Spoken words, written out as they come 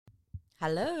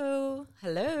Hello.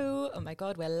 Oh my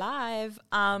God, we're live.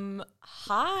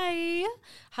 Hi.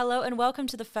 Hello and welcome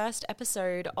to the first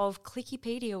episode of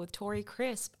Clickypedia with Tori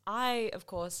Crisp. I, of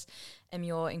course, am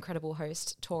your incredible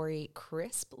host, Tori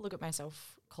Crisp. Look at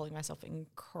myself, calling myself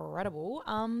incredible.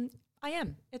 I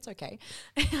am. It's okay.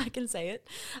 I can say it.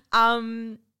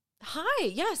 Hi.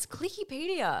 Yes,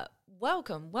 Clickypedia.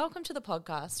 Welcome to the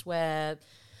podcast where,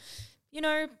 you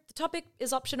know, the topic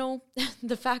is optional,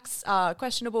 the facts are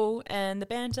questionable, and the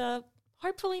banter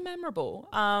hopefully memorable.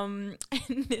 And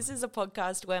this is a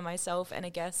podcast where myself and a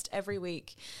guest every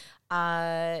week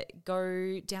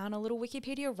go down a little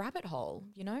Wikipedia rabbit hole,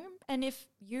 you know? And if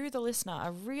you, the listener,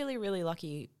 are really, really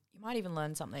lucky, you might even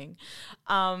learn something.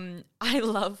 I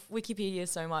love Wikipedia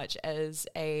so much as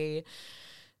a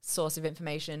source of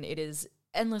information. It is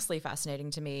endlessly fascinating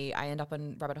to me. I end up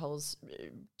in rabbit holes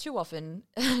too often,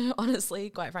 honestly,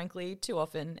 quite frankly, too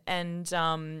often, and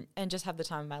just have the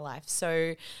time of my life.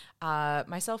 So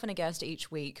myself and a guest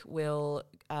each week will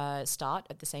start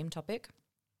at the same topic.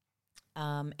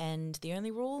 And the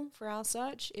only rule for our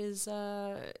search is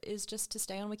just to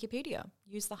stay on Wikipedia.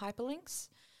 Use the hyperlinks.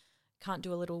 Can't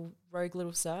do a little rogue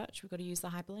little search. We've got to use the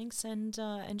hyperlinks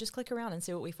and just click around and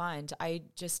see what we find.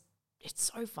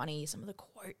 It's so funny, some of the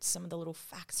quotes, some of the little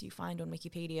facts you find on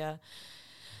Wikipedia.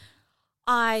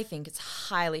 I think it's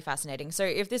highly fascinating. So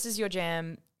if this is your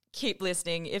jam, keep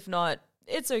listening. If not,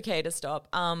 it's okay to stop.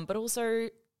 But also,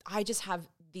 I just have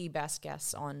the best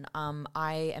guests on.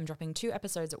 I am dropping 2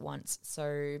 episodes at once.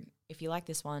 So if you like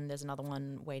this one, there's another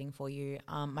one waiting for you.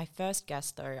 My first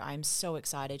guest, though, I'm so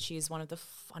excited. She is one of the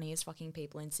funniest fucking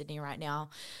people in Sydney right now.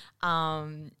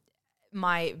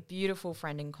 My beautiful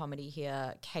friend in comedy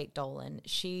here, Kate Dolan,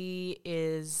 she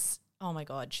is, oh my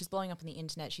God, she's blowing up on the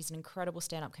internet. She's an incredible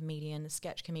stand-up comedian,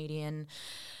 sketch comedian,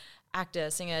 actor,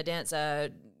 singer, dancer,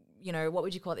 you know, what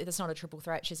would you call it? That's not a triple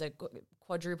threat. She's a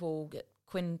quadruple,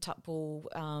 quintuple,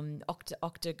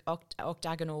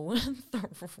 octagonal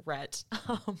threat.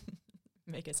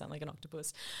 Make her sound like an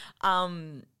octopus.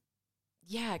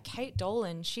 Yeah, Kate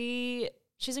Dolan, she's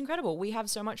incredible. We have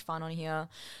so much fun on here.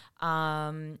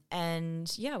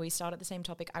 And yeah, we start at the same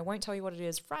topic. I won't tell you what it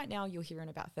is right now. You'll hear in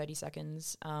about 30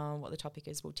 seconds what the topic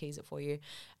is. We'll tease it for you.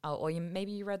 Or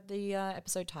maybe you read the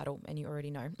episode title and you already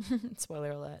know.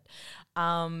 Spoiler alert.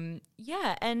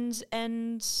 Yeah, and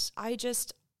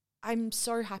I'm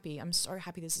so happy. I'm so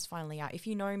happy this is finally out. If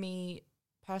you know me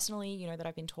personally, you know that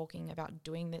I've been talking about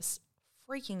doing this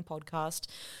freaking podcast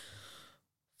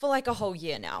for like a whole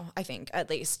year now, I think, at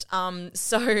least.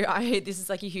 So this is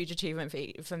like a huge achievement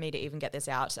for me to even get this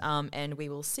out. And we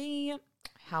will see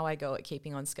how I go at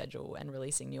keeping on schedule and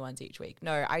releasing new ones each week.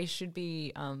 No, I should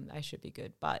be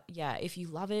good. But yeah, if you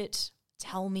love it,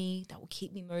 tell me. That will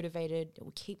keep me motivated. It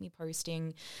will keep me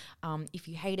posting. If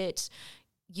you hate it,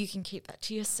 you can keep that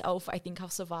to yourself. I think I'll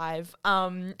survive.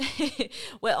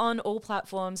 We're on all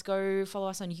platforms. Go follow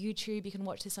us on YouTube. You can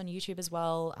watch this on YouTube as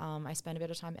well. I spend a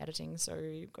bit of time editing, so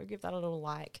go give that a little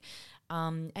like.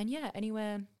 And yeah,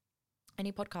 anywhere,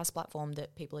 any podcast platform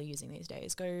that people are using these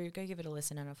days, go give it a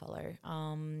listen and a follow.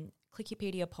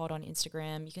 Clickypedia Pod on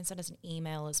Instagram. You can send us an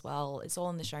email as well. It's all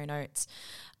in the show notes.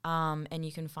 And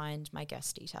you can find my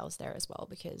guest details there as well,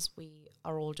 because we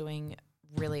are all doing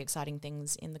really exciting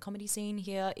things in the comedy scene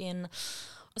here in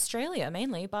Australia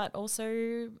mainly, but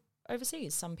also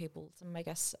overseas. Some I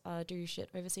guess, do shit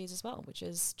overseas as well, which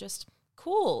is just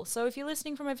cool. So if you're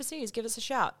listening from overseas, give us a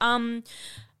shout.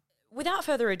 Without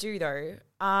further ado though,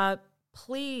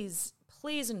 please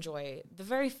enjoy the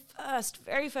very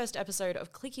first episode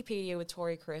of Clickypedia with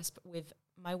Tori Crisp with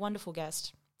my wonderful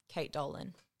guest, Kate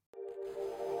Dolan.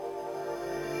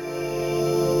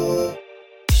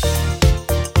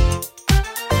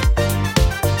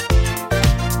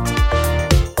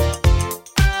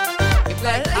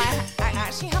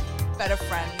 Better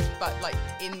friends, but like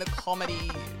in the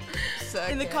comedy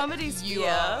circuit, in the comedy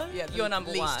sphere, you're number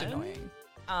least one.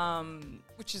 Annoying,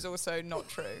 which is also not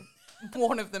true.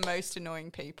 One of the most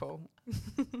annoying people.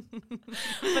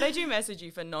 But I do message you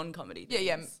for non-comedy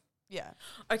things. Yeah.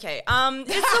 Okay.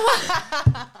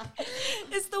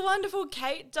 It's the wonderful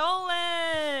Kate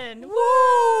Dolan.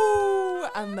 Woo!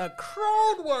 And the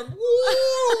crowd went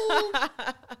woo.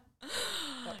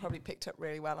 That probably picked up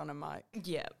really well on a mic.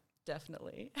 Yeah.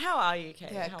 Definitely. How are you,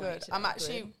 Kate? Yeah, good. I'm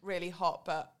actually really hot,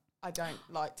 but I don't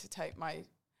like to take I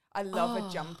love a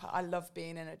jumper. I love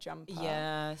being in a jumper.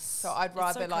 Yes. So I'd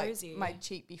rather my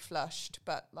cheek be flushed,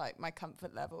 but like my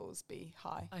comfort levels be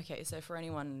high. Okay, so for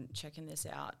anyone checking this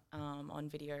out on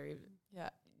video,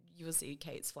 you will see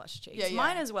Kate's flushed cheeks. Yeah.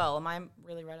 Mine as well. Am I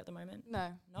really red at the moment? No.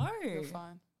 No. You're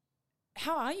fine.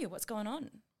 How are you? What's going on?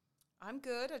 I'm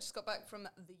good. I just got back from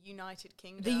the United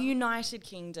Kingdom. The United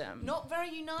Kingdom. Not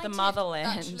very united. The motherland.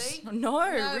 Actually. No,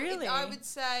 really. I would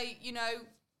say,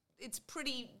 it's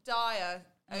pretty dire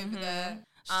over there.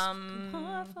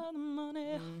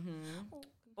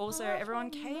 Also, everyone,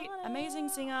 Kate, amazing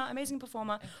singer, amazing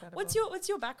performer. Incredible. What's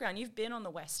your background? You've been on the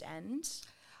West End.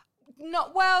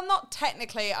 Not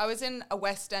technically. I was in a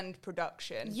West End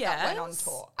production that went on Yes.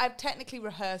 tour. I've technically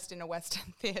rehearsed in a West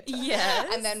End theatre. Yes.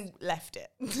 And then left it.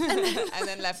 and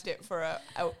then left it for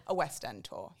a West End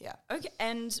tour, yeah. Okay,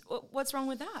 and what's wrong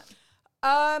with that?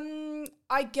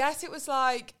 I guess it was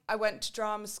like I went to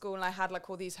drama school and I had like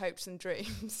all these hopes and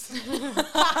dreams.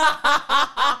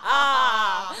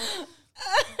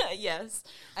 Yes.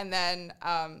 And then,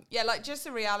 like just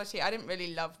the reality. I didn't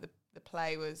really love the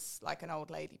play was like an old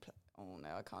lady play. Oh no,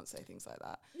 I can't say things like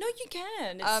that. No, you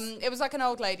can. It was like an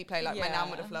old lady play, like my Yeah. nan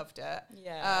would have loved it.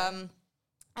 Yeah.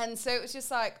 And so it was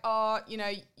just like,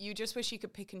 you just wish you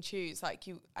could pick and choose. Like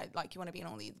you want to be in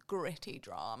all these gritty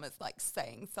dramas, like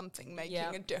saying something, making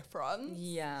Yep. a difference.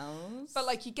 Yes. But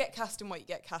like you get cast in what you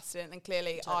get cast in, and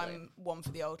clearly Totally. I'm one for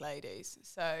the old ladies.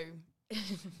 So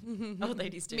Old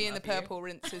ladies do me and the love you. purple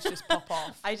rinses just pop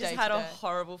off. I just day had to a day.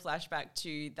 horrible flashback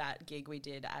to that gig we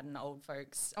did at an old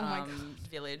folks Oh my God.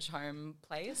 village home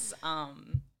place.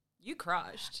 You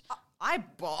crushed. I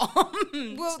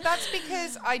bombed. Well, that's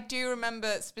because I do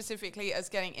remember specifically us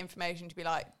getting information to be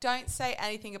like, don't say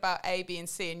anything about A, B, and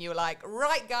C. And you were like,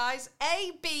 right, guys,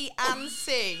 A, B, and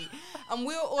C. And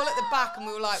we were all at the back and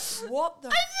we were like, what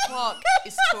the fuck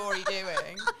is Tori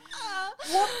doing?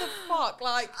 What the fuck?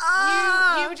 Like,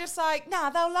 you were just like, nah,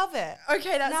 they'll love it.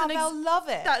 Okay, They'll love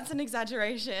it. That's an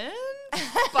exaggeration,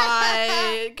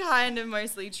 but kind of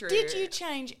mostly true. Did you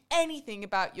change anything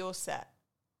about your set?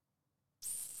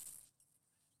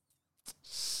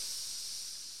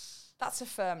 That's a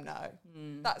firm no.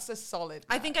 That's a solid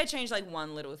no. I think I changed like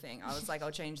one little thing. I was like,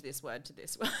 I'll change this word to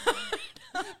this word.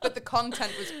 But the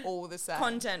content was all the same.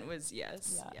 Content was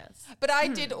yes. But I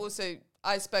did also,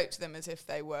 I spoke to them as if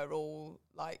they were all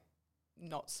like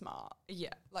not smart.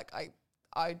 Yeah. Like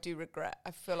I do regret. I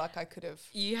feel like I could have.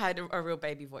 You had a real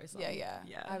baby voice on. Yeah.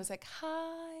 I was like,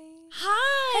 hi.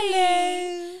 Hi.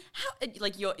 Hello. How,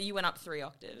 like you went up 3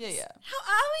 octaves. Yeah.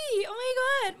 How are we? Oh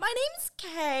my God. My name's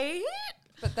Kate.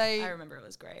 But they, I remember it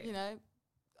was great.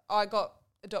 I got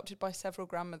adopted by several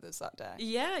grandmothers that day.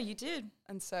 Yeah, you did.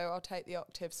 And so I'll take the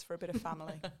octaves for a bit of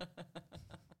family.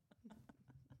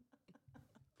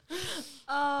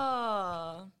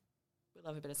 Oh, we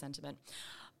love a bit of sentiment.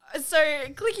 So,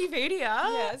 Clickypedia,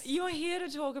 Yes. you're here to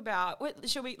talk about.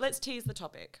 Let's tease the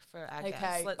topic for our Okay.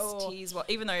 guests. Let's tease what,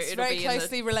 even though It's it'll very be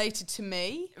closely related to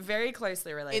me. very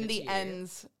closely related In the to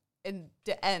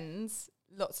you. ends,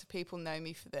 lots of people know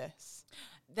me for this.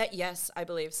 That yes, I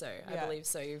believe so. I Yeah. believe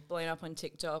so. You've blown up on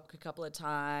TikTok a couple of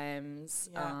times.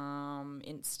 Yeah.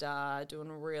 Insta, doing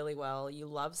really well. You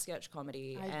love sketch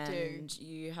comedy, I do. and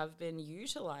you have been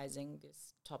utilizing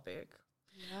this topic.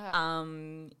 Yeah.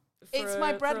 It's for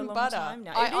my a- bread for a and long butter. time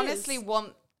now. I It honestly is.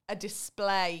 want a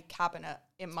display cabinet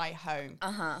in my home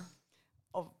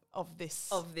of this.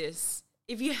 Of this.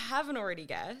 If you haven't already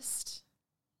guessed,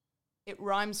 It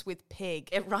rhymes with pig.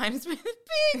 it rhymes with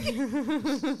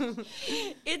pig.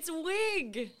 It's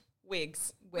wig.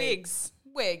 Wigs. Wigs.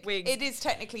 Wig. Wigs. It is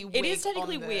technically wig. It is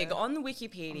technically on the- wig. On the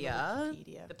Wikipedia,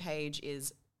 Wikipedia. the page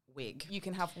is wig. You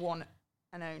can have one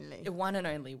and only. The one and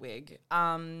only wig.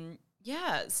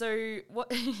 Yeah. So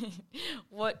what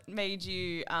what made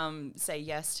you say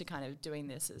yes to kind of doing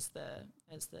this as the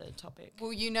topic?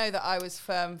 Well, you know that I was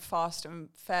firm, fast, and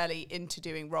fairly into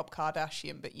doing Rob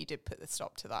Kardashian, but you did put the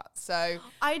stop to that. So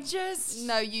I just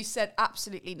no, you said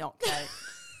absolutely not, Kate.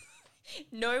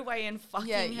 no way in fucking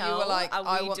Yeah, you hell were like, are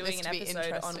I we want doing this an to be episode on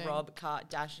interesting. Rob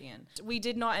Kardashian. We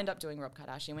did not end up doing Rob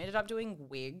Kardashian. We ended up doing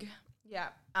wig. Yeah.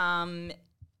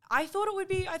 I thought it would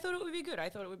be good. I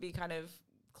thought it would be kind of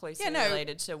closely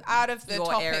related to out of the your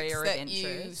topics area of that you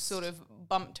interest. sort of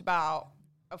bumped about,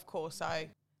 of course, I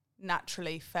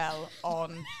naturally fell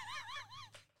on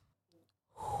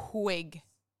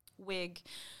wig.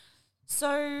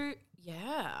 So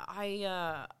yeah,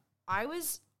 I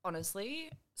was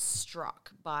honestly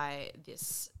struck by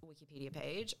this Wikipedia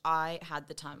page. I had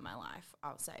the time of my life,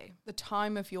 I'll say. The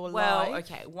time of your Well, life.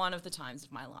 okay, one of the times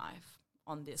of my life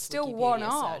on this Still Wikipedia one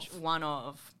of. search. One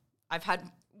of. I've had.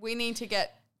 We need to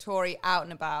get Tori out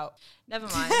and about. Never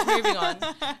mind. Moving on.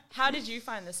 How did you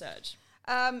find the search?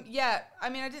 Yeah, I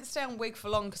mean, I didn't stay on wig for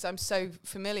long because I'm so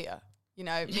familiar. You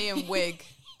know, me and wig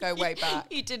go way back.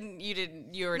 You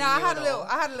already No, I knew had it a little. all.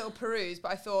 I had a little peruse,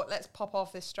 but I thought let's pop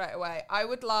off this straight away. I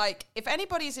would like if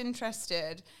anybody's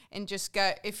interested in just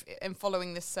in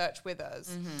following this search with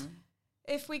us.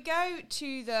 if we go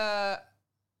to the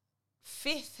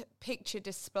 5th picture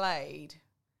displayed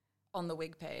On the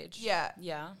wig page. Yeah.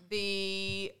 Yeah.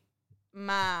 the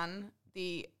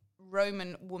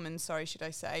Roman woman, should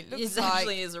I say, looks It like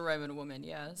actually is a Roman woman,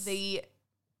 yes. the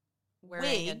Wearing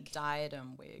a wig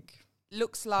diadem wig.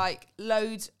 looks like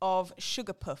loads of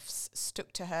sugar puffs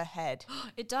stuck to her head.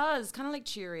 It does, kind of like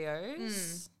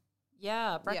Cheerios.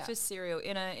 Yeah, breakfast cereal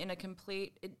in a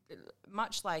complete,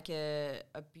 much like a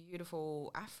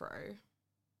beautiful afro.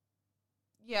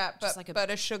 Yeah, Just like but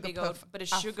a sugar puff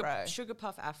afro. sugar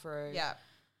puff afro. Yeah.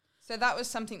 So that was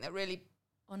something that really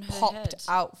On her popped head.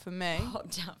 out for me.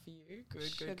 Popped out for you. Good,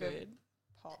 Sugar good.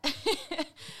 Pop.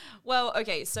 Well,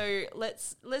 okay, so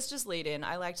let's just lead in.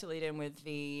 I like to lead in with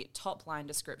the top line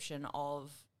description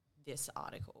of this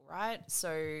article, right?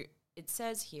 So it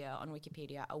says here on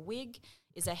Wikipedia, a wig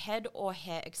is a head or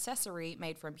hair accessory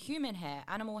made from human hair,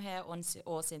 animal hair,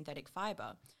 or synthetic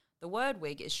fiber. The word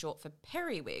wig is short for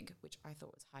periwig, which I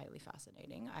thought was highly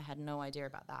fascinating. I had no idea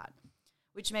about that.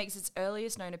 Which makes its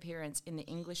earliest known appearance in the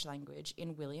English language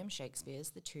in William Shakespeare's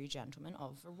The Two Gentlemen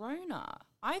of Verona.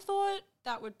 I thought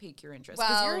that would pique your interest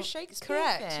because you're a Shakespeare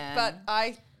correct, fan. but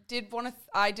I didn't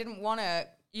want to.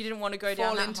 You didn't want to go fall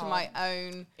down that into hole, my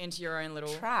own into your own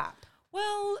little trap.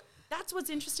 Well, that's what's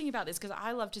interesting about this because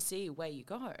I love to see where you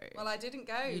go. Well, I didn't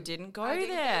go. You didn't go I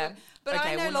didn't there. go. But Okay,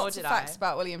 I know well, lots nor of did facts I.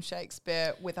 about William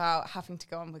Shakespeare without having to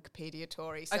go on Wikipedia,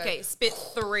 Tori. So Okay, spit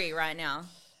 3 right now.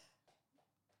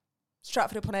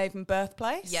 Stratford-upon-Avon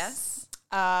birthplace. Yes.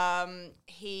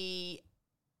 He,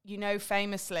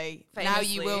 famously, now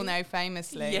you will know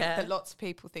famously, that lots of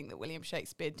people think that William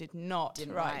Shakespeare didn't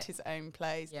write his own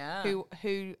plays. Yeah.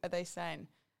 Who are they saying?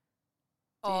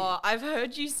 I've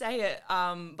heard you say it,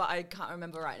 but I can't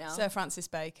remember right now. Sir Francis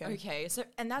Bacon. Okay, so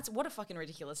and that's what a fucking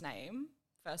ridiculous name.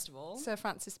 First of all, Sir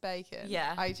Francis Bacon.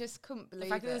 Yeah. I just couldn't believe the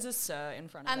fact it. that there's a sir in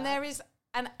front of And that. there is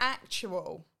an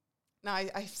actual. Now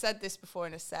I've said this before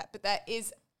in a set, but there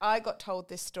is. I got told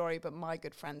this story, but my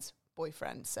good friend's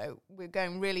boyfriend. So we're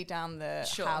going really down the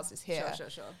houses here.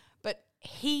 Sure. But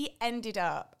he ended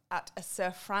up at a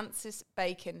Sir Francis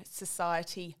Bacon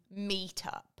Society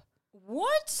meetup.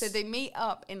 What? So they meet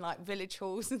up in like village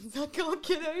halls and I can't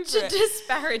get over to it.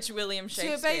 disparage William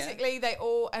Shakespeare. So basically they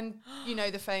all, and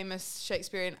the famous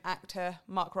Shakespearean actor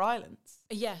Mark Rylance.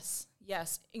 Yes,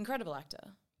 incredible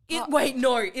actor. Wait,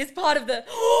 no, it's part of the.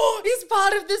 He's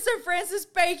part of the Sir Francis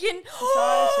Bacon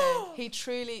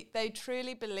Society. They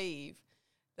truly believe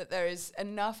that there is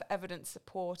enough evidence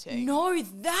supporting. No,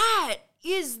 that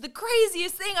is the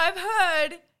craziest thing I've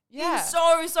heard. Yeah. In so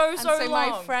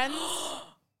long. So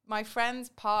my friend's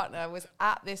partner was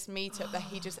at this meetup that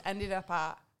he just ended up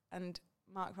at, and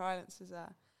Mark Rylance was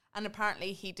there. And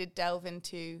apparently he did delve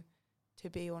into to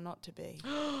be or not to be.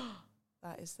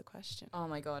 That is the question. Oh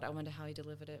my God, I wonder how he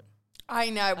delivered it. I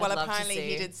know. Well, I'd love to apparently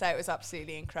he see. did say it was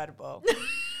absolutely incredible.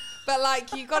 But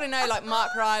like, you got to know, like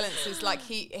Mark Rylance is like,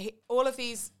 he all of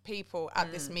these people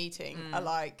at this meeting are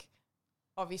like,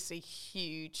 obviously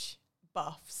huge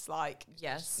buffs, like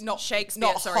not Shakespeare,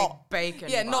 not sorry, hot. Bacon.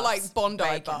 Yeah, buffs. not like Bondi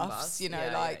Bacon buffs,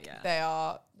 Yeah. they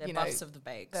are, They're buffs of the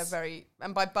bakes. they're very,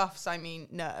 and by buffs I mean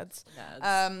nerds.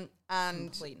 Nerds.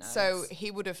 And Complete nerds. so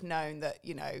he would have known that,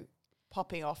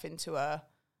 popping off into a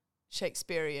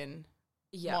Shakespearean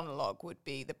monologue would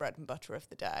be the bread and butter of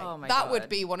the day. Oh my that God. would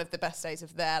be one of the best days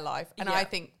of their life. And I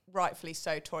think rightfully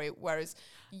so, Tori, whereas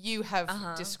you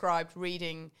have described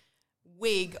reading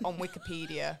Wig on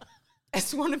Wikipedia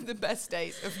as one of the best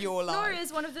days of your life. No,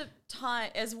 as one of the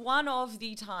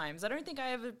times. I don't think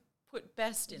I ever put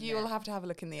best in You there. will have to have a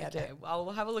look in the edit. Okay, well,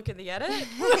 we'll have a look at the edit.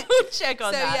 We'll check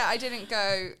on So that. yeah, I didn't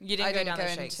go. You didn't I go didn't down go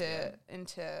the Shakespeare.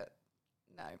 into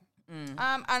no.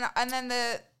 Mm. And then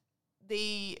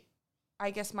the I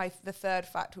guess the third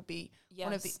fact would be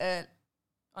one of the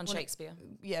on Shakespeare.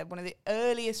 one of the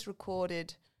earliest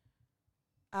recorded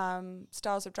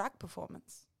styles of drag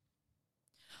performance.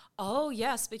 Oh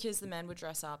yes, because the men would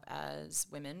dress up as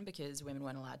women because women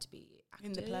weren't allowed to be actors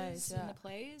In the plays, In the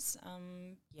plays,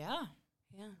 yeah,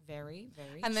 very,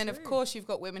 very. And then true. of course you've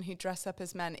got women who dress up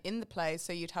as men in the plays.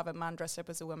 So you'd have a man dressed up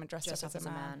as a woman, dressed up as a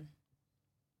man.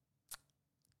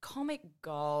 Comic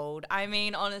gold. I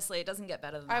mean, honestly, it doesn't get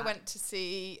better than that. I went to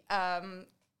see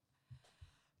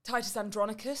Titus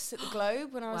Andronicus at the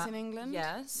Globe when I was in England.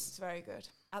 Yes, It's very good.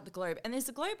 at the Globe, and there's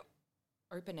the Globe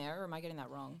open air. Or am I getting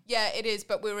that wrong? Yeah, it is,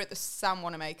 but we were at the Sam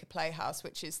Wanamaker Playhouse,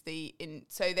 which is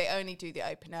so they only do the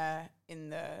open air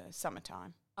in the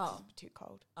summertime. Oh, It's too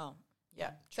cold. oh,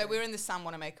 Yeah. So we were in the Sam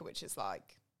Wanamaker, which is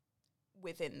like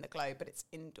within the Globe, but it's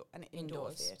an indoor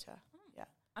Indoors. theatre. Yeah.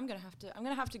 I'm gonna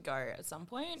have to go at some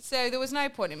point. So there was no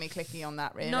point in me clicking on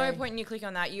that, really. No point in you clicking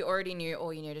on that. You already knew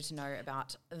all you needed to know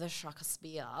about the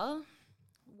Shakespeare.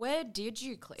 Where did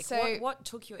you click? So what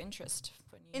took your interest?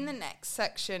 In the next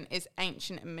section is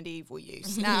ancient and medieval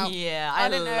use. Now, yeah, I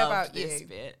don't know about this you,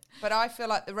 bit. but I feel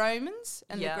like the Romans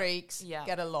and the Greeks Yeah.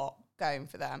 get a lot going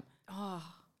for them. Oh,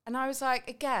 And I was like,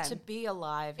 again, to be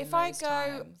alive in if I those go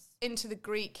times. into the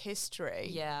Greek history,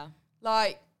 Yeah,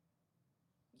 like,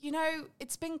 you know,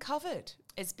 it's been covered.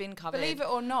 it's been covered. Believe it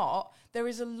or not, there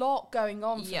is a lot going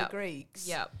on for Yep. the Greeks.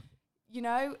 Yeah, You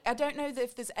know, I don't know that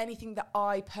if there's anything that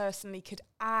I personally could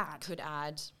add. could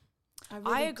add. I,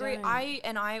 really I agree.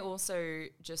 don't. I also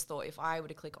just thought if I were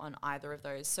to click on either of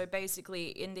those. So basically,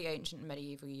 in the ancient and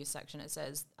medieval use section, it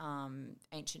says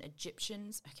ancient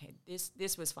Egyptians. Okay,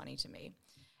 this was funny to me.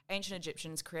 Ancient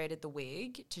Egyptians created the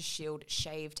wig to shield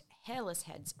shaved, hairless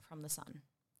heads from the sun.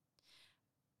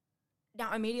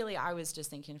 Now, immediately, I was just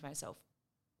thinking to myself,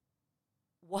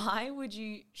 why would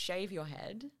you shave your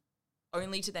head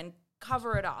only to then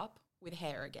cover it up with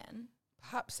hair again?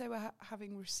 Perhaps they were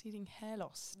having receding hair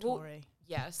loss, Well, Tori.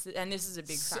 Yes, and this is a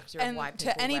big factor of And why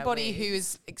people to anybody wear who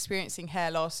wigs. is experiencing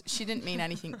hair loss, she didn't mean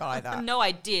anything by that. No,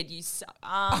 I did. You no,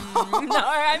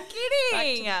 I'm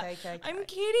kidding. Back to the KKK. I'm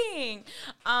kidding.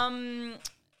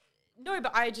 No,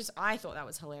 but I thought that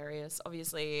was hilarious.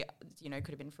 Obviously, you know, could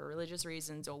have been for religious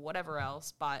reasons or whatever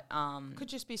else, but Could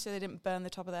just be so they didn't burn the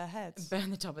top of their heads. burn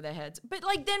the top of their heads. But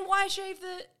like, then why shave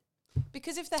the?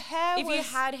 Because if the hair If was... you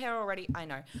had hair already, I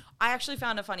know. I actually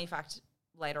found a funny fact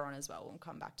later on as well. We'll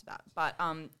come back to that. But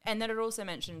and then it also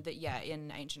mentioned that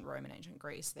in ancient Rome and ancient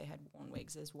Greece, they had worn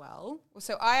wigs as well.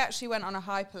 So I actually went on a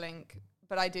hyperlink,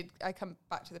 but I come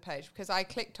back to the page because I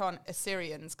clicked on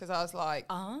Assyrians because I was like,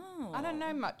 Oh, I don't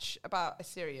know much about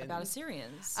Assyrians. about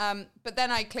Assyrians. But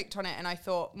then I clicked on it and I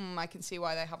thought, I can see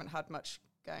why they haven't had much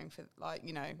going for, like,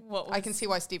 you know, I can see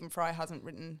why Stephen Fry hasn't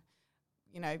written,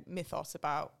 you know, mythos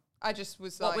about. I just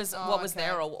was What like, was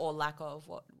there or lack of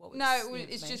what was No,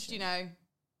 the it's just, you information? know,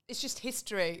 it's just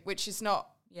history, which is not,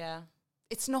 Yeah.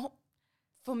 it's not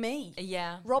for me.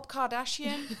 Yeah. Rob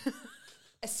Kardashian,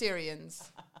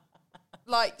 Assyrians.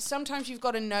 Like, sometimes you've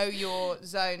got to know your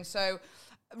zone. So,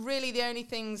 really, the only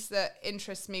things that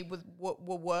interest me were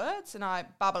words, and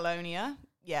Babylonia.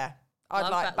 Yeah, I'd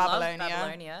Love like love Babylonia.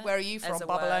 Babylonia Where are you as from, a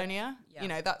word. Babylonia? Yeah. You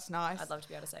know, that's nice. I'd love to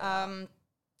be able to say that.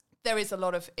 There is a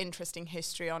lot of interesting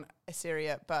history on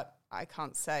Assyria, but I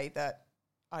can't say that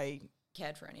I...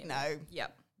 Cared for any of No. it.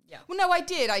 Yep. Yeah. Well, no, I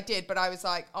did, but I was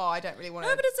like, I don't really want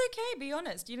to... No, but it's okay. Be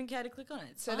honest. You didn't care to click on it.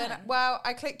 It's So fine. then,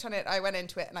 I clicked on it, I went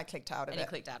into it, and I clicked out of it. And you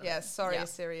clicked out of it. Yes, sorry, Yeah.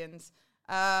 Assyrians.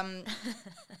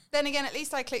 Then again, at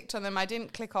least I clicked on them. I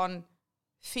didn't click on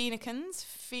Phoenicians,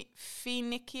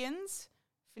 Phoenicians,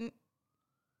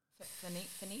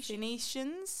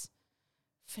 Phoenician.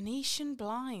 Phoenician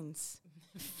blinds.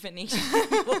 Phoenician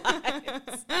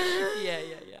lights.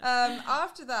 Yeah.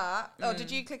 After that,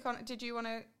 did you click on it? Did you want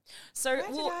to... So Where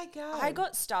did I go? I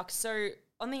got stuck. So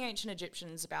on the ancient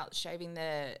Egyptians about shaving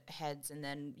their heads and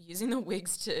then using the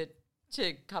wigs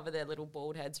to cover their little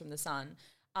bald heads from the sun.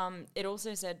 It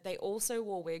also said they also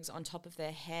wore wigs on top of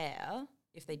their hair,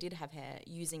 if they did have hair,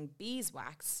 using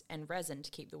beeswax and resin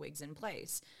to keep the wigs in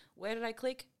place. Where did I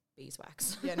click?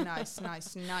 Beeswax. Yeah, nice.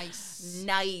 Nice.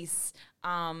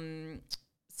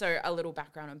 So a little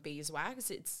background on beeswax.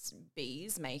 It's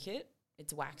bees make it.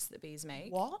 It's wax that bees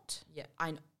make. What? Yeah,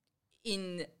 I know.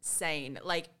 Insane.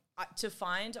 Like, to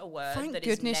find a word Thank that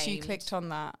goodness is named, you clicked on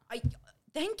that.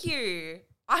 Thank you.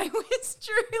 I was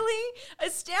truly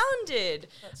astounded.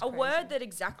 That's a crazy. word that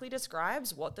exactly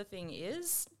describes what the thing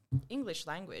is. English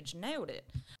language. Nailed it.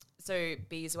 So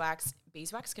beeswax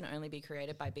can only be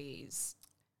created by bees.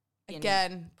 in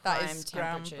Again, that prime is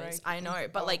temperatures. groundbreaking. I know,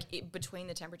 but Oh. like between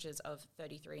the temperatures of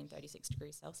 33 and 36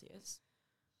 degrees Celsius.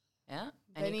 Yeah.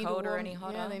 They Any need a colder, warm- any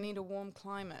hotter. Yeah, they need a warm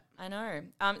climate. I know.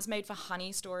 It's made for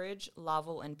honey storage,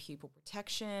 larval and pupal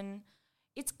protection.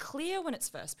 It's clear when it's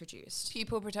first produced.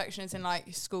 Pupil protection is in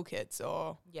like school kids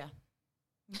or Yeah.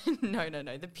 No.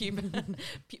 The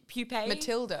pupae.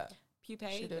 Matilda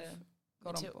Pupae. should have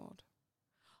got on Matil- board.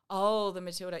 Oh, the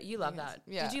Matilda. You love Yes. that.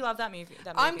 Yeah. Did you love that movie?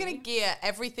 I'm going to gear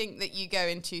everything that you go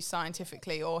into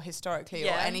scientifically or historically or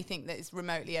Yeah. anything that is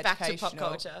remotely Back to educational. pop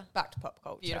culture. Back to pop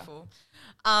culture. Beautiful.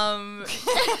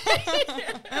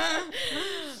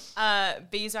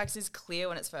 Beeswax is clear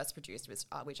when it's first produced,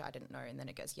 which I didn't know, and then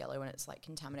it gets yellow when it's like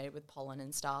contaminated with pollen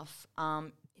and stuff.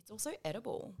 It's also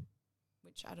edible,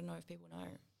 which I don't know if people know.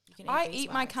 You can I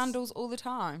eat my beeswax. candles all the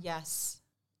time. Yes.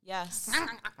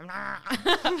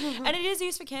 And it is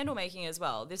used for candle making as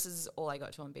well. This is all I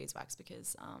got to on beeswax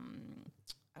because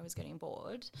I was getting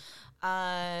bored.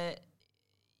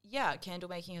 yeah, candle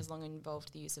making has long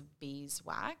involved the use of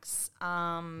beeswax.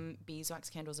 Beeswax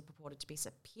candles are purported to be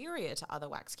superior to other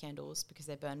wax candles because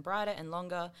they burn brighter and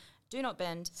longer, do not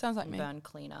bend, Sounds like and me. burn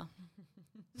cleaner.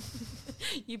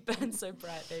 You burn so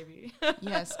bright, baby.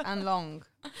 Yes, and long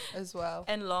as well.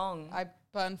 And long. I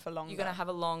burn for longer. You're going to have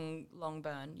a long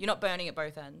burn. You're not burning at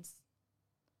both ends.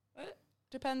 What?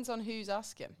 Depends on who's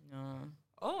asking. No.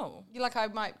 Oh. You're like, I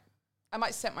might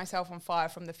set myself on fire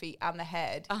from the feet and the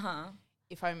head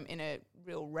if I'm in a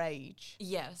real rage.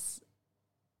 Yes.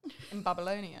 In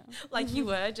Babylonia. Like you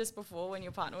were just before when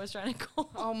your partner was trying to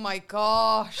call. Oh my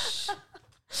gosh.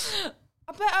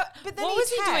 But then what was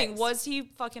he doing? Was he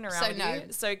fucking around with no. you?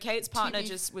 So Kate's partner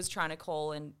just was trying to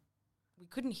call and we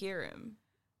couldn't hear him.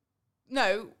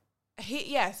 No,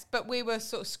 yes, but we were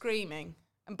sort of screaming.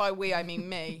 And by we, I mean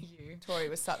me. You. Tori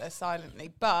was sat there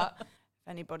silently. But if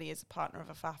anybody is a partner of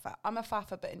a faffa, I'm a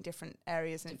faffa, but in different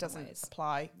areas, and Different it doesn't ways.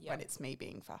 apply Yep. when it's me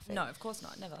being faffy. No, of course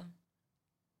not. Never.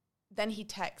 Then he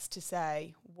texts to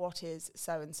say, what is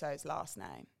so-and-so's last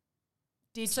name?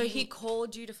 So he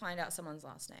called you to find out someone's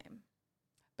last name.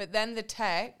 But then the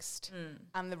text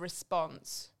and the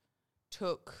response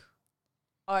took,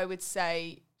 I would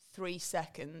say, 3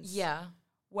 seconds. Yeah.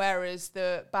 Whereas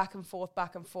the back and forth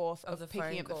of the picking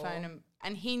phone up the call. phone.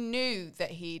 And he knew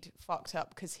that he'd fucked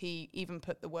up because he even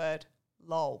put the word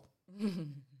lol.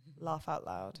 Laugh out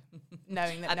loud.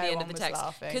 Knowing that At no the end one of the was text.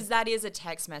 laughing. Because that is a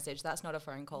text message. That's not a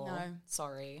phone call. No.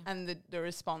 Sorry. And the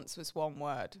response was one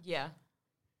word. Yeah.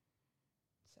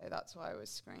 So that's why I was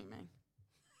screaming.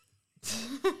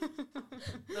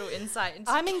 Little insight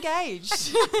into I'm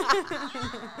engaged.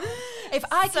 If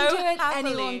I So can do it,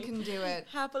 happily. anyone can do it.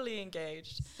 happily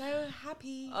engaged. So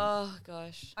happy. Oh,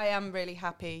 gosh. I am really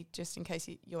happy, just in case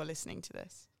you're listening to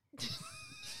this.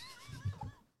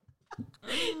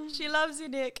 She loves you,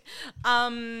 Nick. Do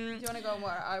you want to go on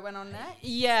where I went on next?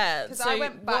 Yeah. Because I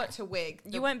went back to Wig.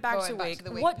 You went back to Wig.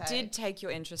 the Wig What page. did take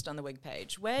your interest on the Wig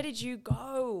page? Where did you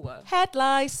go? Head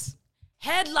lice.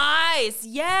 Head lice.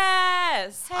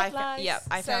 Yes. Head lice.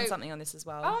 I found So- something on this as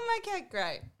well. Oh my god,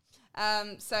 great.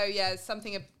 So yeah,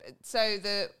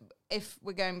 if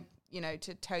we're going,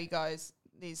 to tell you guys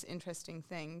these interesting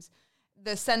things,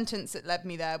 the sentence that led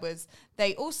me there was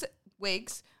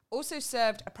Wigs also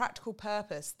served a practical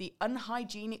purpose. The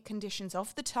unhygienic conditions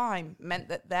of the time meant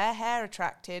that their hair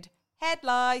attracted head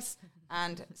lice,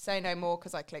 and say no more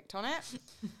because I clicked on it.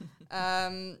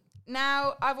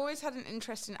 Now, I've always had an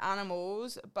interest in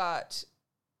animals, but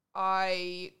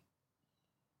I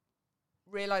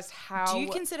realised how... Do you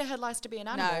consider head lice to be an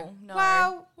animal?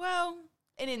 No. Well,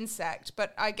 an insect,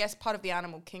 but I guess part of the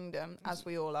animal kingdom, as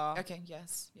we all are. Okay,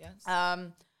 yes.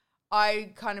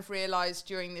 I kind of realised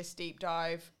during this deep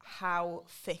dive how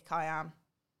thick I am.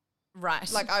 Right.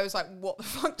 Like, I was like, what the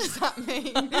fuck does that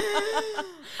mean?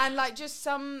 And, like, just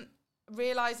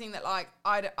realising that, like,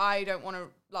 I don't want to,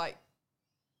 like,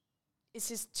 it's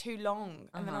just too long.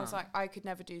 And then I was like, I could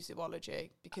never do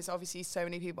zoology because obviously so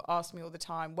many people ask me all the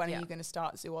time, when are you going to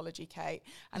start zoology, Kate?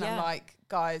 And I'm like,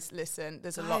 guys, listen,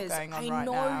 there's a lot going on right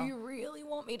now. I know you really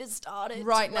want me to start it.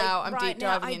 Right now, I'm deep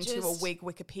diving into a Wig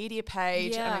Wikipedia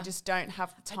page and I Yeah. just don't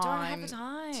have the I don't have the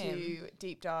time time. to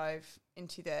deep dive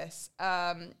into this.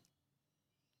 The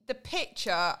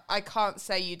picture, I can't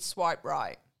say you'd swipe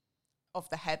right of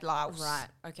the head louse. Right,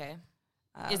 okay.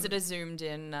 Is it a zoomed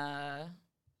in,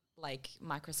 like,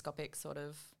 microscopic sort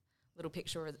of little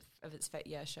picture of its face?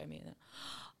 Yeah, show me that.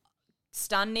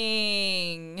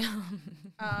 Stunning.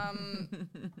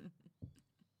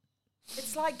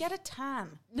 It's like, get a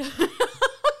tan.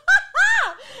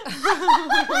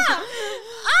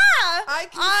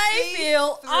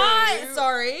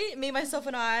 Me, myself,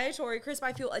 and I, Tori Crisp,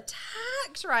 I feel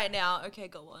attacked right now. Okay,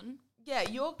 go on. Yeah,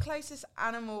 your closest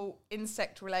animal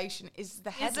insect relation is the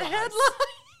head It's a lice. head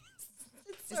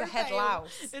lice. It's a head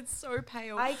louse. It's so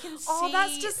pale. I can see. Oh,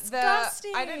 that's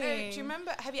disgusting. I don't know. Do you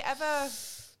remember? Have you ever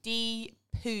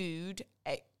de-pooed?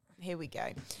 Here we go.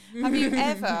 Have you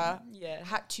ever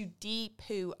had to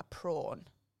de-poo a prawn?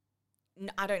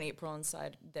 I don't eat prawns, so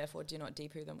I therefore do not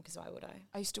de-poo them, because why would I?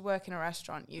 I used to work in a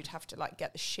restaurant. You'd have to like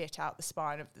get the shit out the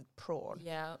spine of the prawn.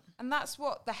 Yeah. And that's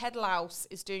what the head louse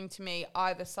is doing to me.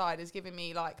 Either side is giving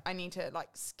me like, I need to like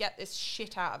get this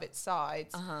shit out of its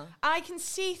sides. I can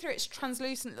see through its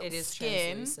translucent little skin. It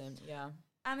is translucent, yeah.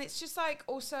 And it's just like,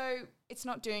 also, it's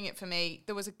not doing it for me.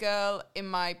 There was a girl in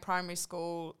my primary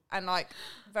school, and like,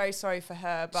 very sorry for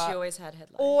her, but she always had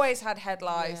head lice. Always had head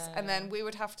lice. Yeah. And then we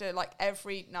would have to like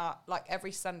every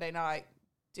Sunday night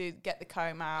get the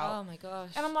comb out. Oh my gosh.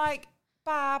 And I'm like,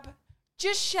 Bab,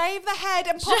 just shave the head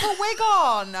and put a wig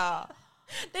on.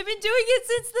 They've been doing it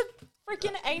since the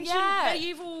freaking ancient Yeah.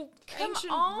 medieval, Come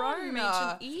ancient on. Rome,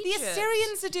 ancient Egypt. The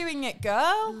Assyrians are doing it,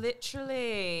 girl.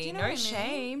 Literally. Do you know No what I mean?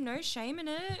 shame. No shame in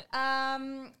it.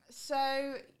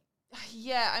 So,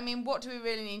 yeah, I mean, what do we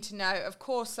really need to know? Of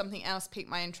course, something else piqued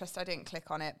my interest. I didn't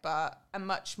click on it, but a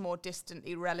much more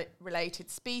distantly related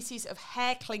species of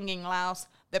hair-clinging louse,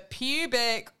 the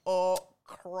pubic or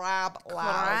crab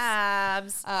louse.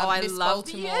 Crabs. I Miss love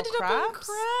that you Baltimore ended up on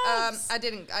crabs. I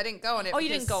didn't go on it. Oh, you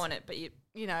didn't because, go on it, but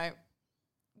you know,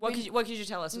 what could you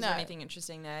tell us? Was there No. anything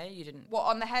interesting there? You didn't what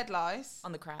on the head lice?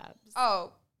 on the crabs.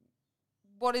 Oh,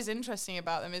 what is interesting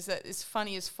about them is that it's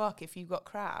funny as fuck if you've got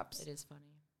crabs. It is funny.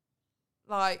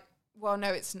 Like, well,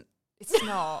 no, it's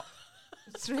not.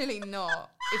 It's really not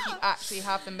if you actually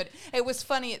have them. But it was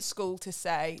funny at school to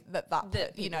say that That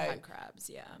you people know, had crabs,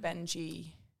 yeah. Benji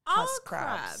Are has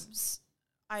crabs.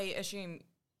 I assume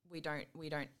we don't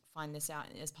find this out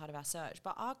as part of our search,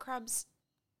 but are crabs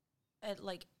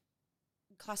like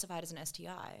classified as an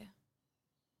STI?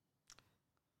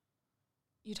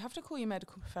 You'd have to call your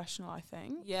medical professional, I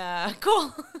think. Yeah,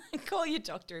 call your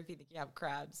doctor if you think you have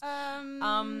crabs.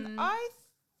 I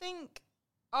think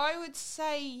I would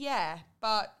say yeah,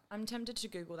 but I'm tempted to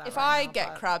Google that. if right I now, get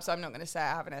but crabs, I'm not going to say I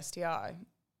have an STI.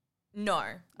 no,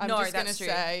 I'm no, just going to that's true.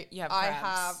 say You have I crabs.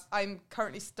 have. I'm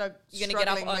currently stuck. You're going to get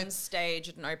up struggling on with stage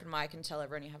at an open mic and tell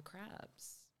everyone you have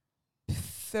crabs.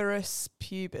 Phthirus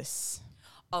pubis.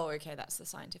 Oh, okay, that's the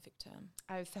scientific term.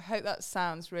 I hope that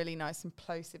sounds really nice and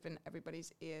plosive in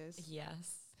everybody's ears.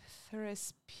 Yes.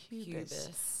 Phthirus pubis.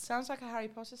 Pubis. Sounds like a Harry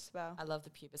Potter spell. I love the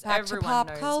pubis. Back Everyone to pop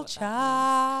knows culture.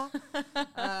 what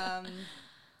that means.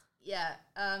 Yeah.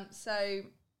 So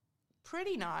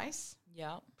pretty nice.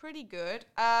 Yeah. Pretty good.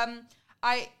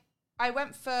 I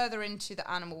went further into the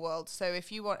animal world. So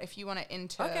if you want to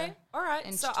enter, Okay. All right.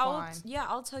 So intertwine.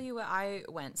 I'll tell you where I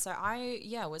went. So I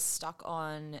was stuck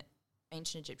on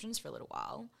ancient Egyptians for a little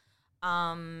while.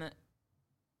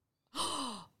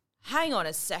 Hang on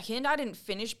a second. I didn't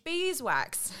finish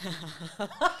beeswax.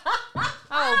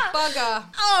 Oh bugger!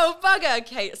 Oh, bugger.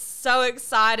 Kate, so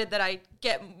excited that I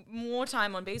get more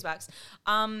time on beeswax.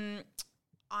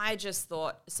 I just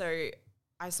thought, so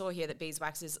I saw here that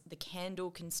beeswax is the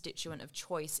candle constituent of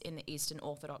choice in the Eastern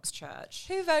Orthodox Church.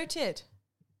 Who voted?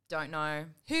 Don't know.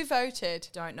 Who voted?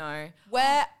 Don't know.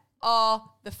 Where are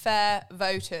the fair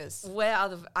voters? Where are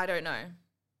I don't know.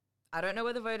 I don't know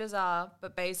where the voters are,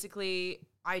 but basically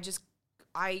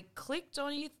I clicked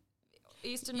on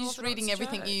Eastern You're just Orthodox reading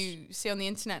everything Church. you see on the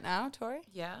internet now, Tori?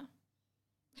 Yeah.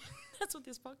 That's what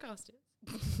this podcast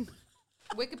is.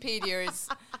 Wikipedia is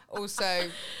also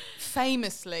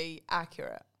famously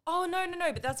accurate. Oh, no,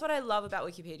 but that's what I love about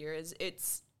Wikipedia is it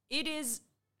is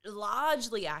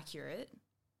largely accurate,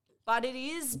 but it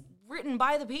is written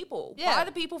by the people. Yeah. By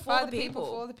the people, for the people.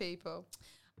 For the people.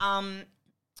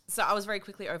 So I was very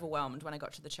quickly overwhelmed when I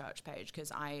got to the church page because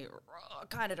I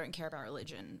kind of don't care about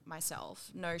religion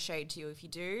myself. No shade to you if you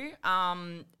do.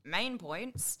 Main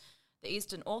points, the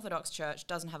Eastern Orthodox Church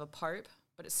doesn't have a pope,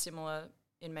 but it's similar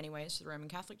in many ways to the Roman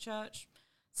Catholic Church.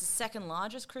 It's the second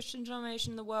largest Christian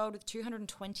denomination in the world with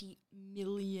 220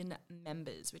 million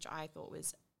members, which I thought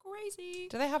was crazy.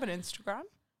 Do they have an Instagram?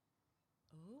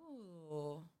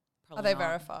 Oh, Are they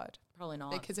verified? Probably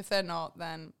not. Because if they're not,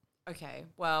 then Okay,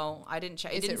 well, I didn't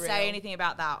check. It Is it didn't say real? anything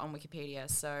about that on Wikipedia,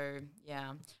 so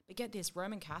yeah. But get this,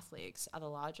 Roman Catholics are the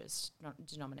largest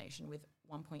denomination with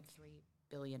 1.3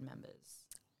 billion members.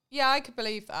 yeah, I could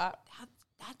believe that.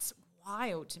 That's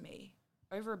wild to me.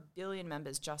 Over 1 billion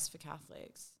members just for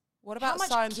Catholics. What about How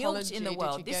much Scientology? guilt in the Did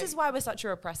world? you This go- is why we're such a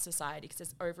repressed society, because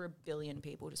there's over 1 billion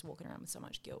people just walking around with so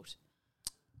much guilt.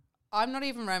 I'm not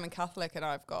even Roman Catholic, and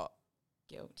I've got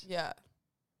Guilt. yeah.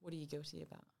 What are you guilty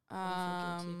about? What do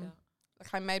you feel guilty about?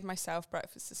 Like I made myself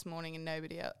breakfast this morning, and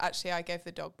nobody else. Actually, I gave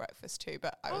the dog breakfast too,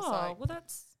 but I was like well,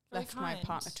 that's very left my kind.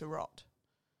 partner to rot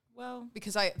Well,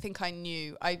 because I think I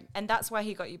knew and that's why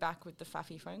he got you back with the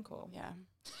faffy phone call. yeah.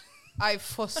 I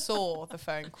foresaw the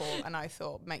phone call, and I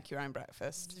thought, make your own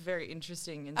breakfast. It's very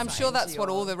interesting. I'm insight sure into that's what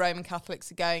all your- the Roman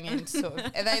Catholics are going in. Sort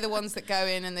of, are they the ones that go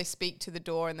in and they speak to the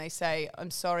door and they say,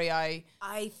 "I'm sorry, I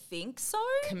I think so.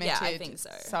 committed Yeah, I think so.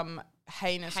 some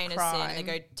heinous Heinous crime"? sin.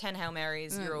 They go 10 Hail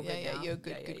Marys. You're all yeah, good yeah, now. you're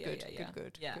good, Yeah, good, yeah, good, yeah, good, yeah.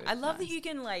 good, Yeah, good, I love nice. that you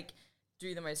can like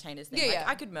do the most heinous thing. Yeah, Like, yeah.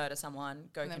 I could murder someone,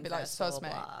 go And then be like, confess, blah, "Soz, blah,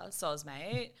 mate." blah. Soz,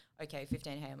 mate. Okay,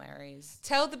 15 Hail Marys.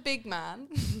 Tell the big man.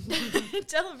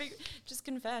 Tell them, just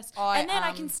confess. I and then I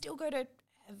am- can still go to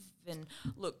heaven.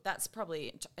 Look, that's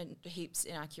probably heaps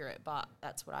inaccurate, but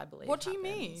that's what I believe. What do you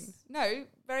happens. mean? No,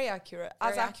 very accurate.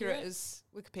 Very As accurate accurate? as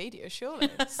Wikipedia, surely.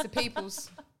 It's the people's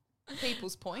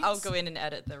people's points. I'll go in and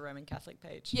edit the Roman Catholic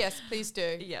page. Yes, please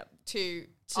do. Yeah.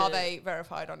 Are they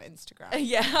verified on Instagram?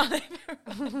 Yeah.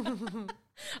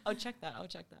 I'll check that.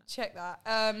 Check that.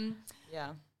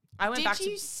 Yeah. I went back to...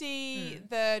 Did you see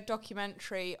the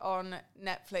documentary on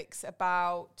Netflix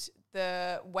about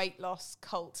the weight loss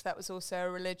cult that was also a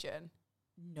religion?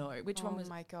 No. Which one was... Oh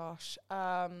my gosh.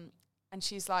 And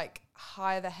she's like,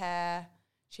 hire the hair.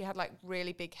 She had like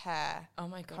really big hair. Oh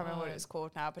my God. I can't remember what it was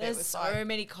called now, but There's it was so like...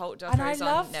 many cult documentaries And I on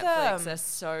love Netflix. them. They're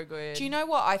so good. Do you know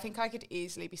what? I think I could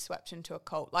easily be swept into a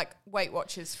cult. Like Weight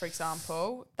Watchers, for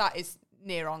example. That is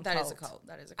near on cult. That is a cult.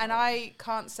 And I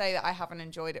can't say that I haven't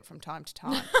enjoyed it from time to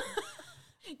time.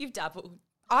 You've dabbled.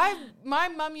 My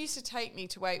mum used to take me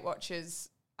to Weight Watchers,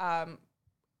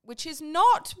 which is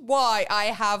not why I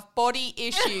have body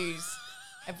issues,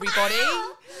 everybody.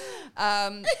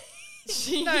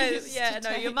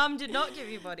 Your mum did not give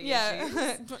you body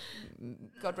issues.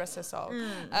 God rest her soul.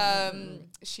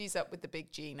 She's up with the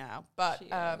big G now, but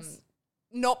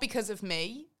not because of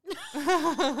me.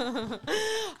 I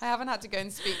haven't had to go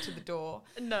and speak to the door.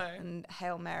 No. And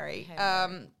Hail Mary.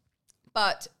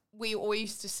 But we all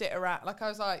used to sit around, like I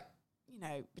was like,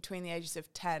 between the ages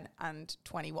of 10 and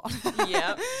 21.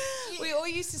 Yeah. We all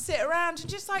used to sit around and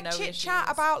just like chit chat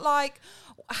issues. about like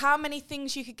how many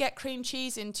things you could get cream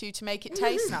cheese into to make it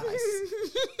taste nice.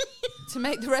 To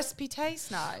make the recipe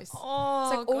taste nice. Oh,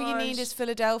 it's like all you need is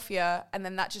Philadelphia and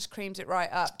then that just creams it right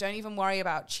up. Don't even worry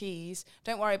about cheese.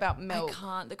 Don't worry about milk. I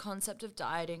can't. The concept of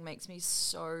dieting makes me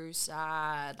so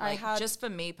sad. Like just for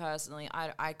me personally,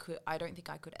 I don't think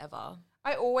I could ever.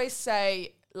 I always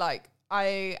say like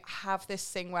I have this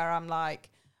thing where I'm like,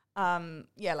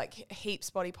 like heaps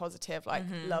body positive, like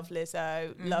love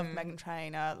Lizzo, love Meghan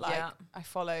Trainor, like I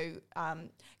follow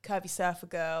Curvy Surfer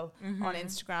Girl on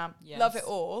Instagram, love it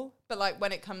all. But like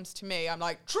when it comes to me, I'm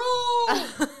like, troll in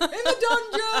the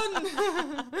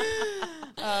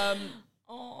dungeon.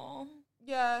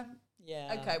 Yeah.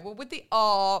 Okay, well with the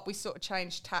R, we sort of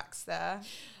changed tacks there.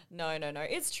 No.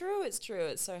 It's true.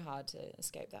 It's so hard to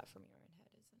escape that from your own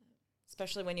head, isn't it?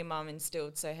 Especially when your mum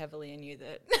instilled so heavily in you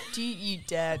that... Do you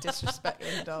dare disrespect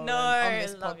Kate Dolan no, on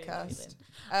this love podcast?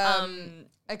 You,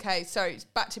 okay, so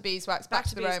back to beeswax, back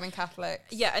to the Roman Catholics.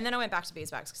 Yeah, and then I went back to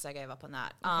beeswax because I gave up on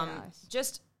that. Nice.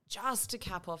 Just to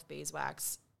cap off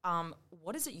beeswax,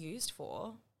 what is it used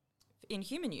for? In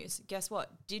human use, guess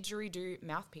what? Didgeridoo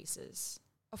mouthpieces.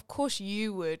 Of course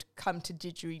you would come to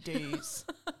didgeridoos.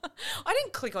 I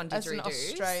didn't click on didgeridoos. As an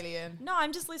Australian. No,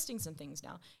 I'm just listing some things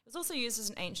now. It's also used as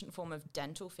an ancient form of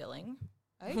dental filling.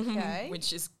 Okay.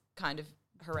 Which is kind of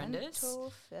horrendous.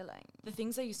 Dental filling. The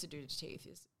things they used to do to teeth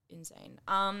is insane.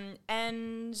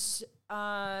 And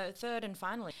third and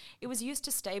finally, it was used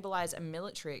to stabilize a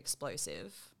military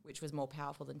explosive, which was more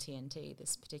powerful than TNT,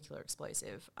 this particular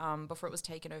explosive, before it was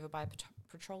taken over by a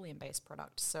petroleum-based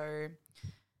product. So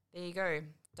there you go.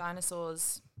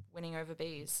 Dinosaurs winning over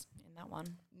bees in that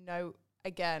one. No,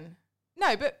 again.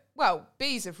 No, but, well,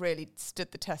 bees have really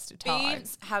stood the test of time.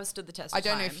 Bees have stood the test of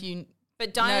time. I don't know if you...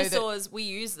 But dinosaurs, we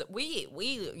use them. We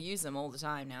use them all the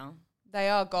time now. They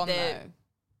are gone, though.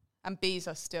 And bees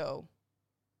are still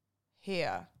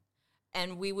here.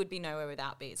 And we would be nowhere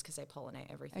without bees because they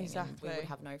pollinate everything. Exactly. And we would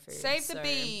have no food. Save the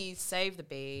bees. Save the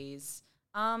bees.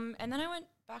 And then I went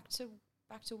back to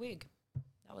wig.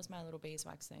 That was my little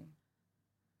beeswax thing.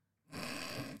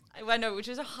 I know, which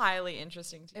was highly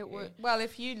interesting to you. Well,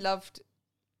 if you loved...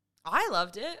 I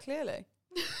loved it. Clearly.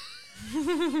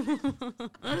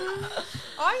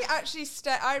 I actually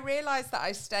I realised that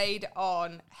I stayed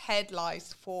on head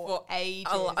lice for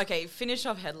ages. Oh, okay, finish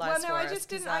off head lice. Well, no, I just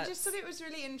didn't. I just thought it was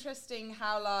really interesting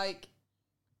how, like,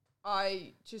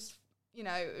 I just,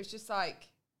 it was just like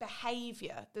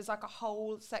behaviour. There's like a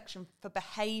whole section for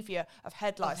behaviour of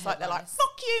head lice. Like, they're like,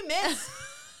 fuck you, miss.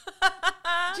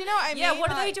 Do you know what I mean? Yeah,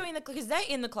 what are they doing? Because they're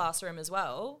in the classroom as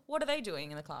well. What are they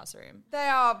doing in the classroom? They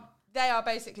are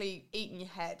basically eating your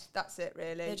head. That's it,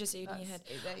 really. They're just eating your head.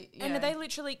 And they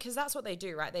literally, because that's what they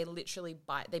do, right? They literally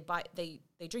bite. They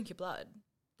drink your blood.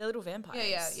 They're little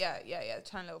vampires. Yeah.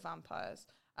 Tiny little vampires.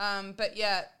 But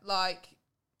yeah, like,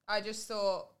 I just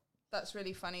thought that's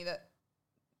really funny that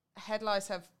head lice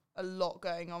have a lot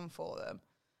going on for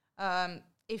them.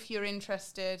 If you're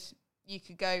interested, you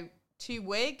could go to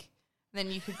Wig, then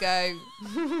you could go...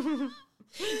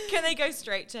 Can they go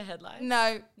straight to head lice?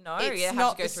 No, it's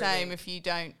not the same Wig. if you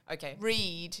don't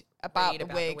read the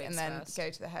wig and then go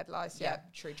to the head lice. Yeah,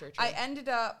 true. I ended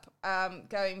up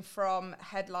going from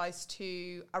head lice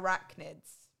to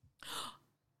arachnids.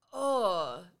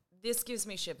 Oh, this gives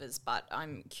me shivers, but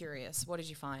I'm curious. What did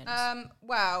you find?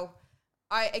 Well,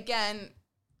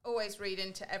 always read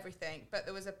into everything, but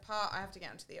there was a part, I have to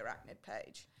get onto the arachnid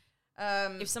page.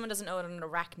 If someone doesn't know what an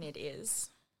arachnid is.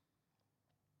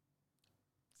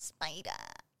 Spider.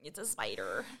 It's a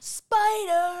spider.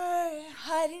 Spider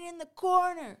hiding in the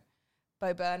corner.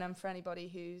 Bo Burnham, for anybody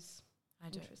who's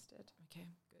interested. Okay,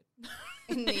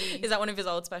 good. Is that one of his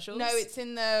old specials? No, it's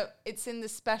in the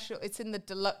special. It's in the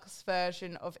deluxe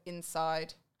version of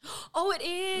Inside. Oh, it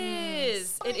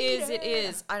is. It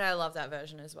is. And I love that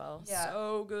version as well. Yeah.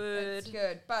 So good. It's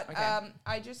good. But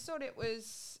I just thought it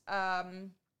was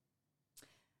when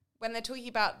they're talking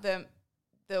about the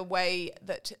way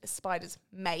that spiders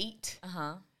mate.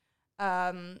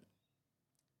 I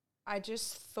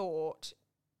just thought,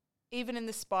 even in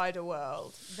the spider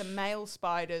world, the male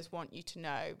spiders want you to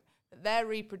know that their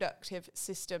reproductive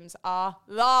systems are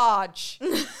large.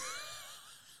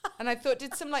 And I thought,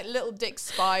 did some like little dick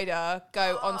spider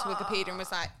go onto Wikipedia and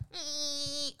was like,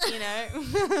 you know,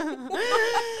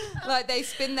 like they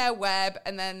spin their web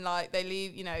and then like they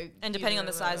leave, you know. And depending on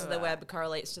the size of the web, it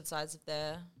correlates to the size of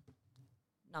their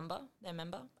member.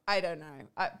 I don't know,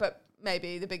 but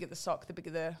maybe the bigger the sock, the bigger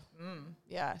the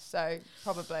yeah. So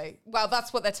probably. Well,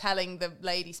 that's what they're telling the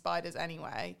lady spiders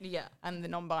anyway. Yeah, and the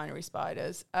non-binary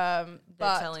spiders. They're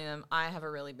telling them, I have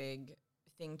a really big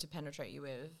thing to penetrate you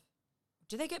with.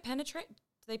 Do they penetrate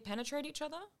each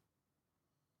other?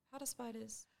 How do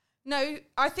spiders? No,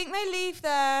 I think they leave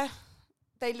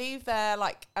their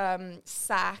like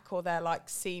sac or their like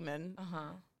semen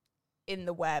in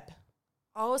the web.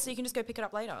 Oh, so you can just go pick it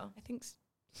up later. I think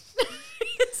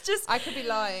it's just, I could be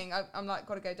lying. I'm like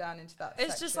got to go down into that.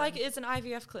 It's just like it's an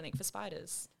IVF clinic for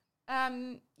spiders.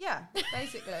 Yeah,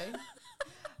 basically.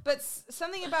 But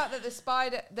something about that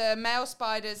the male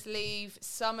spiders leave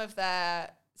some of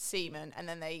their semen and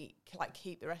then they like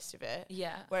keep the rest of it.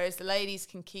 Yeah. Whereas the ladies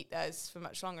can keep theirs for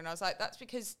much longer. And I was like, that's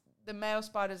because the male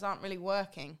spiders aren't really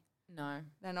working. No.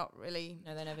 They're not really.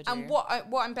 No, they never do. And what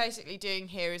I'm basically doing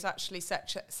here is actually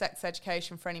sex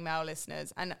education for any male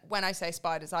listeners. And when I say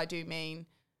spiders, I do mean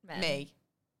me.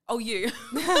 Oh, you.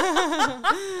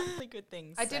 Really good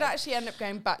things. I did actually end up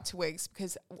going back to Wigs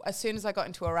because as soon as I got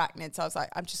into arachnids, I was like,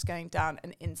 I'm just going down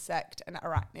an insect and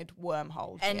arachnid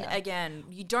wormhole. And again,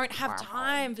 you don't have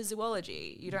time for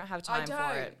zoology. You don't have time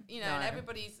for it. You know, and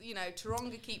everybody's, you know,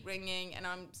 Taronga keep ringing and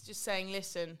I'm just saying,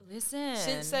 listen.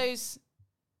 Since those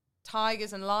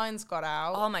tigers and lions got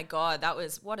out. Oh my God, that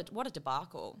was, what a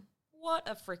debacle. What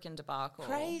a freaking debacle.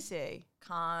 Crazy.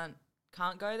 Can't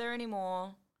go there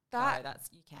anymore.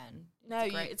 You can.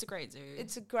 It's a great zoo.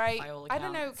 It's a great. By all I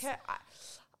don't know.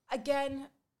 Again,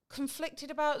 conflicted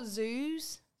about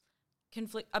zoos.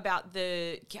 Conflict about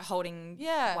the holding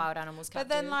wild animals captive.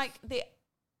 But then, like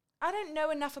I don't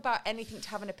know enough about anything to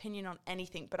have an opinion on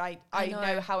anything. But I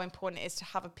know how important it is to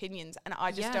have opinions, and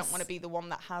I just don't want to be the one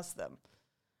that has them.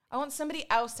 I want somebody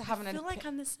else to have an opinion. I feel like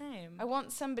I'm the same. I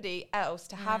want somebody else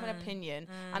to have an opinion,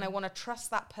 and I want to trust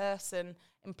that person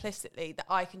implicitly that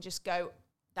I can just go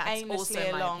aimlessly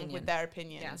along with their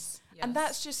opinions. Yes.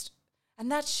 And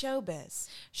that's showbiz.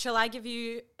 Shall I give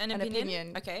you an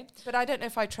opinion? Okay. But I don't know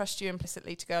if I trust you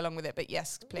implicitly to go along with it, but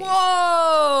yes, please.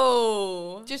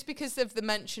 Whoa! Just because of the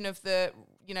mention of the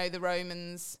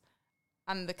Romans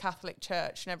and the Catholic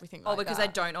Church and everything like that. Oh, because I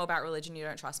don't know about religion, you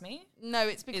don't trust me? No,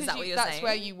 it's because that's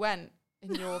where you went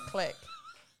in your clique.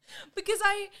 Because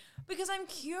I'm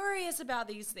curious about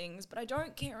these things, but I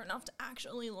don't care enough to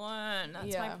actually learn.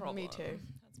 That's my problem. Me too.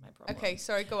 That's my problem. Okay,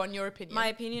 sorry, go on, your opinion. My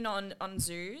opinion on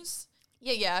zoos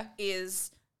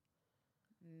is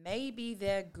maybe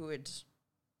they're good.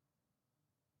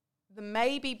 The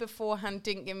maybe beforehand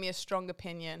didn't give me a strong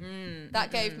opinion. That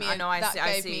gave me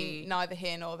me neither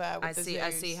here nor there with the zoos. I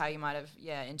see how you might have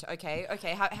okay.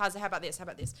 How about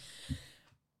this?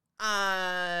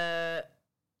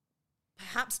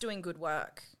 Perhaps doing good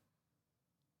work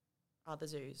are the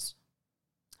zoos.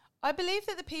 I believe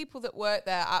that the people that work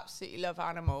there absolutely love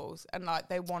animals and like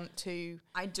they want to.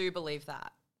 I do believe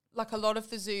that. Like a lot of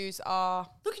the zoos are.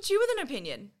 Look at you with an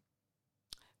opinion.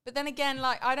 But then again,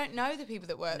 like I don't know the people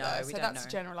that work there, so that's a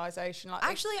generalisation. Like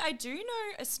actually, I do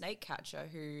know a snake catcher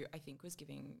who I think was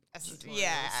giving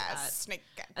snake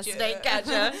catcher. A snake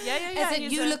catcher. Yeah. Is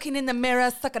it you looking in the mirror,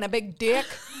 sucking a big dick?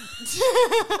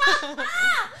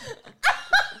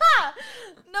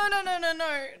 No.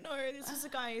 This was a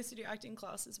guy I used to do acting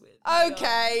classes with.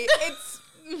 Okay, it's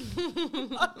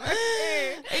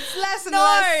it's less and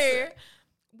less.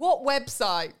 What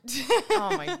website?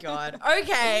 Oh my God.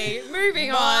 Okay,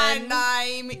 moving on. My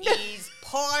name is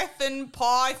Python.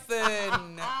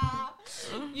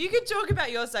 You could talk about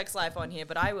your sex life on here,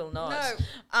 but I will not.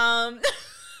 No.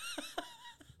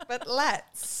 But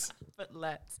let's. but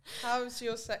let's. How's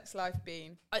your sex life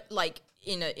been? Like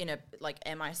in a like,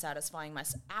 am I satisfying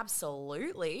myself?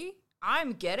 Absolutely.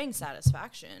 I'm getting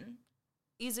satisfaction.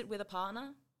 Is it with a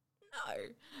partner? No,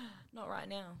 not right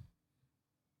now.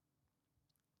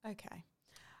 Okay.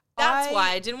 That's why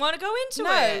I didn't want to go into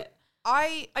it.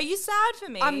 Are you sad for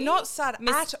me? I'm not sad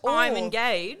at all. I'm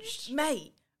engaged.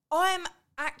 Mate, I'm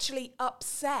actually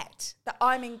upset that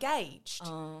I'm engaged.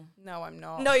 Oh. No, I'm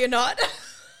not. No, you're not.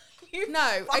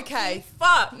 No, okay.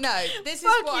 Fuck. No, this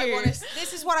Fuck is what you. I want to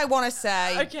this is what I want to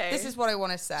say. Okay. This is what I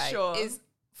want to say. Sure. Is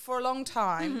for a long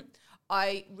time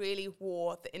I really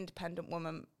wore the independent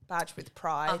woman badge with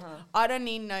pride. I don't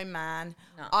need no man.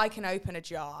 No. I can open a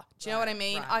jar. Do you know what I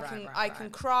mean? I can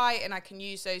cry and I can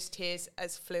use those tears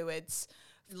as fluids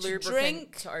Lubricant to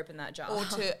drink to open that jar. or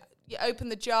to open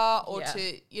the jar or Yeah.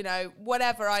 to, you know,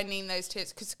 whatever I need those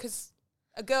tears because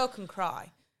a girl can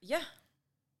cry Yeah.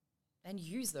 And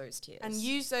use those tears. and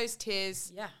use those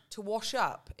tears Yeah. to wash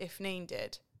up if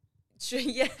needed. Sure,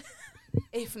 yeah.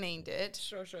 If needed.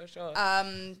 Sure.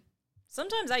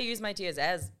 Sometimes I use my tears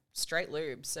as straight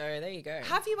lube, so there you go.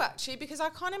 have you actually? Because I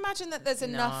can't imagine that there's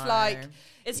enough No. like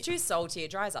It's too salty,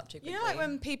 it dries up too quickly. you know like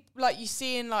when people like you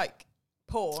see in like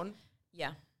porn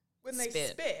Yeah. when Spit. they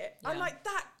spit. I'm Yeah. like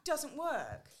that doesn't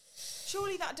work.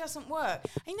 Surely that doesn't work.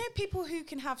 And you know people who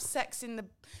can have sex in the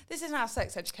this isn't our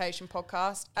sex education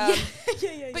podcast.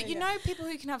 But you know people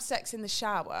who can have sex in the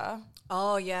shower.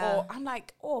 Oh yeah. Or I'm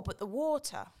like, but the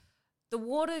water. The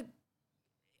water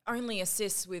only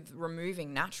assists with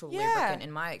removing natural Yeah. lubricant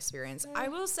in my experience. I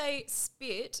will say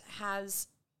spit has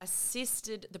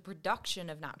assisted the production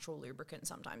of natural lubricant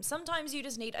sometimes. Sometimes you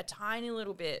just need a tiny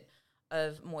little bit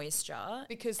of moisture.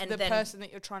 Because and the then person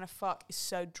that you're trying to fuck is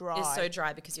so dry. is so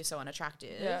dry because you're so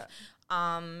unattractive. Yeah.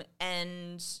 And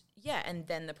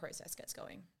then the process gets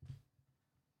going.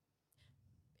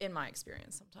 In my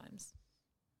experience sometimes.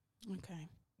 Okay.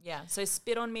 Yeah. So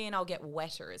spit on me and I'll get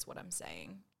wetter is what I'm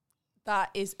saying.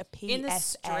 That is a PSA. In the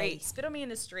street. Spit on me in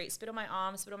the street. Spit on my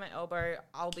arm. Spit on my elbow.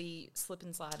 I'll be slip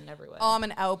and sliding everywhere. Arm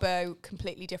and elbow,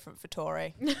 completely different for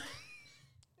Tori.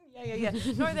 Yeah.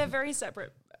 No, they're very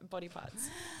separate body parts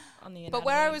on the anatomy. But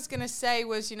where I was going to say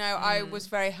was, you know, I was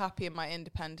very happy in my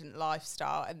independent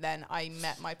lifestyle. And then I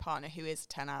met my partner who is a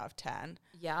 10 out of 10.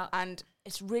 Yeah. And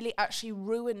it's really actually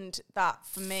ruined that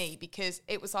for me because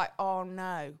it was like, oh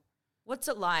no. What's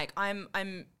it like? I'm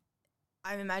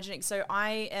imagining. So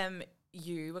I am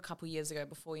you a couple years ago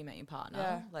before you met your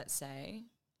partner, let's say.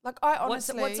 Like I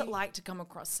honestly. What's it like to come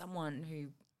across someone who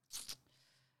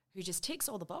just ticks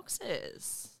all the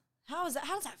boxes? How does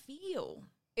that feel?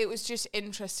 It was just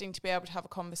interesting to be able to have a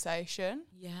conversation.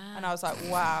 Yeah. And I was like,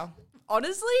 wow.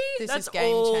 Honestly, This that's is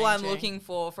game all I'm changing. looking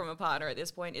for from a partner at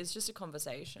this point is just a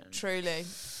conversation. Truly.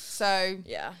 So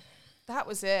Yeah. that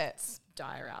was it. It's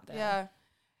dire out there. Yeah.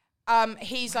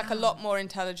 He's like a lot more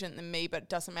intelligent than me, but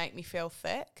doesn't make me feel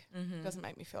thick. Doesn't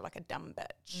make me feel like a dumb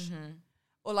bitch.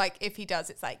 Or like if he does,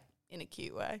 it's like in a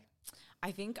cute way.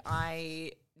 I think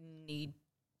I need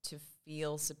to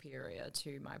feel superior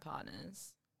to my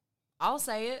partners. I'll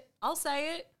say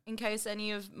it in case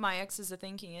any of my exes are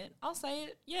thinking it. I'll say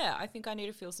it. Yeah, I think I need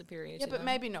to feel superior to Yeah, but them.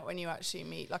 maybe not when you actually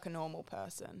meet like a normal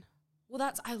person.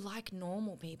 Well, I like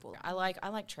normal people. I like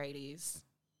tradies.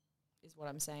 Is what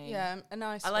I'm saying. Yeah, a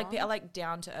nice I one. like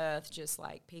down to earth, just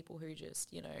like people who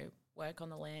just, you know, work on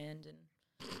the land and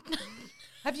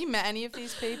Have you met any of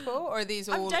these people or are these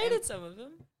all I've dated some of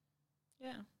them.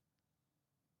 Yeah.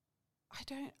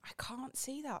 I can't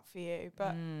see that for you, but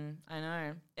I know. I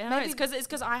know. Maybe- It's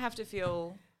because I have to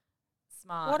feel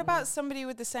smart. what about somebody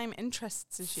with the same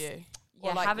interests as you?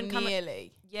 Yeah, or like haven't come-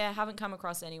 nearly. haven't come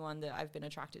across anyone that I've been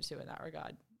attracted to in that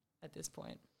regard at this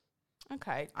point.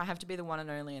 Okay. I have to be the one and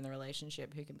only in the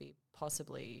relationship who can be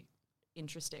possibly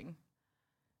interesting.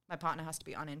 My partner has to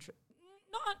be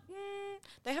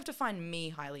they have to find me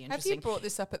highly Have interesting. you brought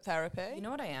this up at therapy? You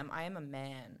know what I am? I am a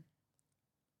man.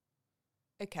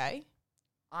 Okay.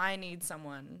 I need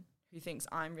someone who thinks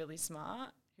I'm really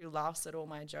smart, who laughs at all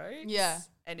my jokes. Yeah.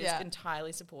 And is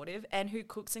entirely supportive and who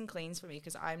cooks and cleans for me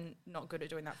because I'm not good at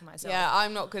doing that for myself. Yeah,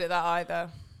 I'm not good at that either.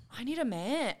 I need a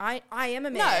man. I am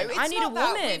a man. No, it's I need not a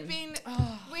that.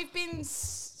 woman. We've been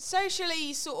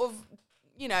socially sort of,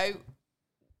 you know,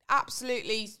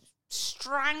 absolutely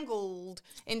strangled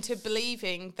into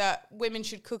believing that women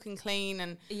should cook and clean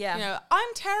and Yeah. you know,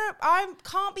 I'm terrible. I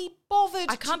can't be bothered.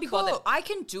 I can't to be bothered. cook. I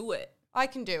can do it. I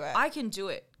can do it. I can do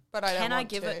it. but I don't Can want I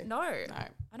give to. it? No. No.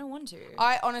 I don't want to.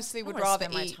 I honestly I would don't wanna rather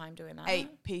spend my eat time doing that.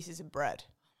 8 pieces of bread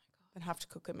than have to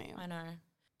cook a meal. I know.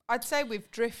 I'd say we've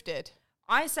drifted.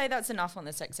 I say that's enough on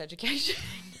the sex education.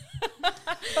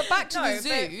 But back to the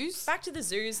zoos. Back to the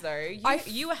zoos, though.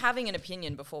 You were having an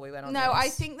opinion before we went on. No, I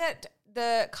think that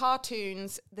the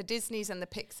cartoons, the Disneys and the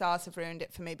Pixars have ruined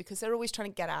it for me because they're always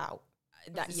trying to get out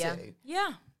of the zoo.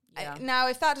 Yeah. Now,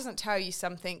 if that doesn't tell you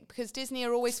something, because Disney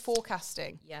are always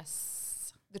forecasting.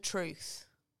 Yes. The truth.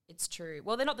 It's true.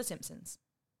 Well, they're not The Simpsons.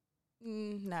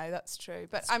 No, that's true.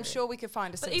 But I'm sure we could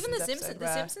find a Simpsons But even episode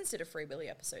the Simpsons did a Free Willy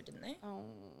episode, didn't they? Oh.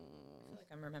 I feel like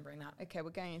I'm remembering that. Okay, we're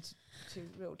going into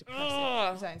real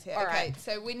depressing zones here. All Okay, right.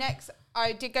 so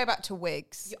I did go back to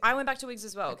Wigs. I went back to Wigs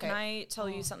as well. Okay. Can I tell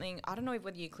you something? I don't know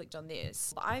whether you clicked on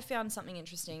this. But I found something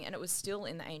interesting, and it was still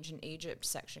in the ancient Egypt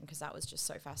section because that was just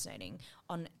so fascinating,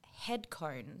 on head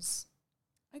cones.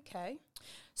 Okay.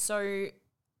 So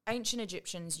ancient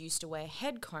Egyptians used to wear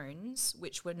head cones,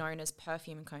 which were known as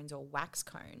perfume cones or wax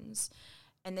cones.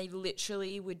 And they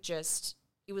literally would just,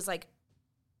 it was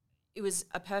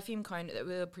a perfume cone that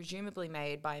were presumably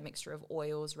made by a mixture of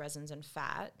oils, resins, and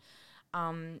fat.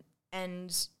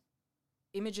 And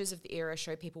images of the era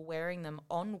show people wearing them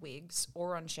on wigs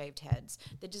or on shaved heads.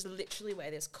 They just literally wear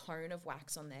this cone of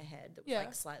wax on their head that was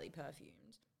like slightly perfumed.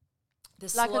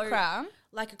 Like a crown?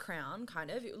 Like a crown, kind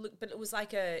of. But it was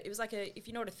like a, if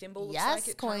you know what a thimble looks like,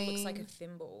 it kind of looks like a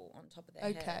thimble on top of their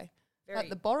head. Okay. Like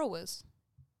the borrowers.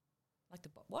 Like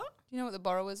what? Do you know what the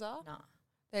borrowers are? No.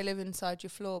 They live inside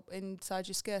your inside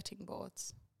your skirting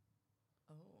boards.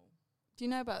 Oh. Do you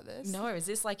know about this? No, is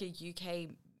this like a UK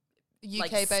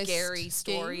based scary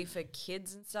story for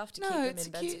kids and stuff to keep them in bed? No, it's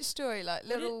a cute story. Like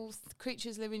little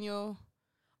creatures live in your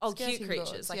cute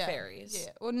creatures, boards. like fairies.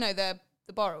 Yeah. Well, no, they're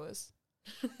the borrowers.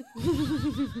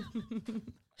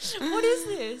 What is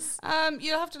this?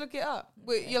 You'll have to look it up.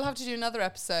 Okay. You'll have to do another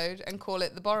episode and call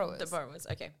it The Borrowers. The Borrowers,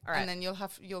 okay. All right. And then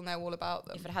you'll know all about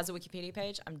them. If it has a Wikipedia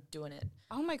page, I'm doing it.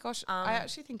 Oh my gosh, I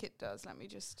actually think it does. Let me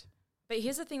just... But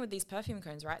here's the thing with these perfume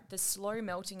cones, right? The slow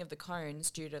melting of the cones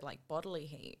due to like bodily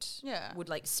heat would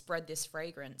like spread this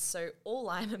fragrance. So all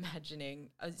I'm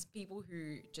imagining is people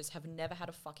who just have never had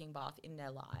a fucking bath in their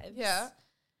lives. Yeah.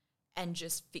 And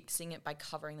just fixing it by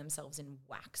covering themselves in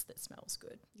wax that smells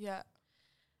good. Yeah.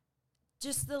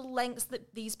 Just the lengths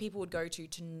that these people would go to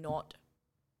not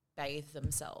bathe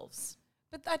themselves.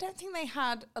 But I don't think they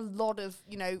had a lot of,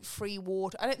 free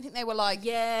water. I don't think they were like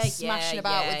smashing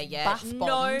about with bath bombs.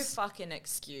 No fucking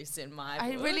excuse in my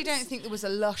books. I really don't think there was a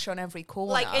lush on every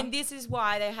corner. Like, and this is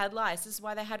why they had lice. This is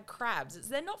why they had crabs.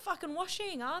 They're not fucking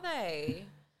washing, are they?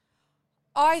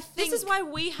 I think this is why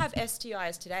we have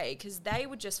STIs today, because they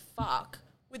would just fuck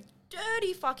with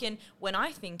dirty fucking... When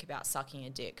I think about sucking a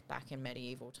dick back in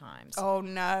medieval times... Oh,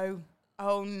 no.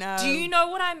 Do you know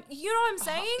what I'm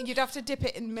saying? You'd have to dip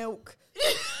it in milk.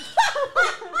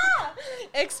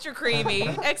 Extra creamy,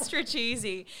 extra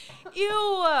cheesy.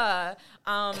 Ew.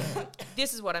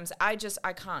 This is what I'm saying.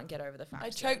 I can't get over the fact.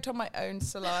 I choked on my own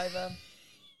saliva.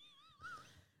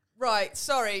 Right,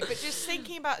 sorry, but just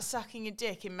thinking about sucking a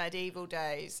dick in medieval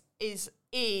days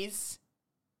is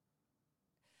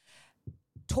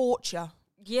torture.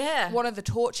 Yeah. One of the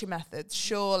torture methods,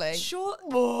 surely. Sure.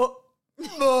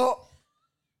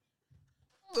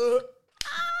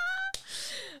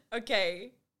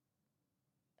 Okay.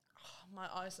 Oh, my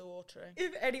eyes are watering.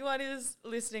 If anyone is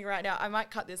listening right now, I might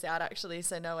cut this out actually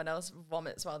so no one else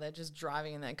vomits while they're just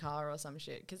driving in their car or some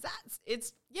shit. Because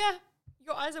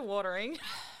your eyes are watering.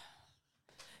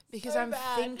 Because so I'm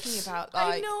bad. thinking about,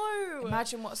 I know.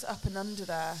 Imagine what's up and under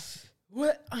there.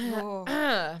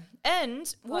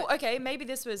 And okay, maybe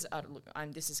this was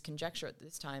this is conjecture at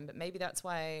this time, but maybe that's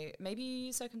why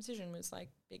circumcision was like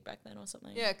big back then or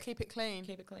something. Yeah, keep it clean.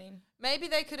 Maybe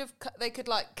they could have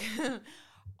like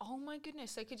oh my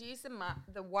goodness, they could use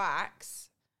the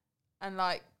wax and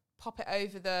like pop it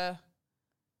over the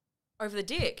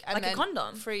dick, and like a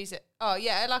condom. Freeze it. Oh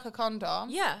yeah, like a condom.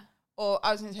 Yeah. Or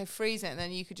I was going to say freeze it, and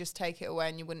then you could just take it away,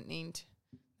 and you wouldn't need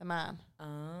the man.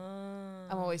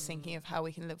 I'm always thinking of how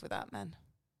we can live without men.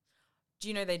 Do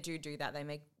you know they do that? They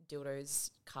make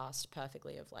dildos cast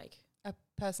perfectly of like a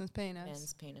person's penis.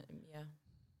 Man's penis. Yeah,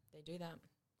 they do that.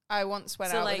 I once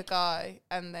went out with a guy,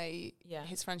 and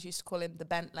his friends used to call him the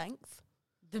bent length.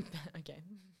 Okay.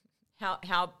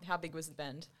 How big was the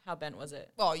bend? How bent was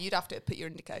it? Well, you'd have to put your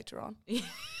indicator on.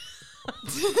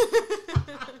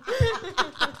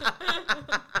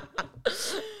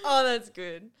 Oh, that's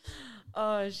good.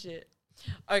 Oh shit.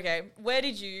 Okay, where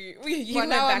did you went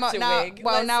back to Wig?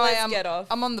 Well, now I am. Get off.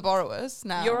 I'm on the Borrowers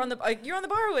now. You're on the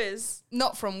Borrowers.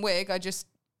 Not from Wig. I just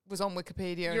was on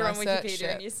Wikipedia. You're on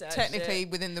Wikipedia and you searched technically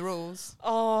within the rules.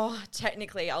 Oh,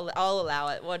 technically, I'll allow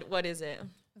it. What is it?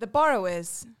 The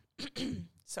Borrowers.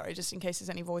 Sorry, just in case there's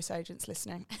any voice agents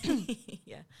listening.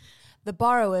 Yeah. The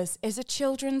Borrowers is a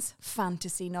children's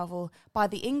fantasy novel by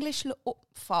the English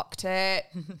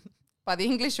by the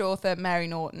English author Mary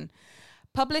Norton,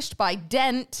 published by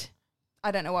Dent.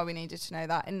 I don't know why we needed to know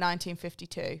that, in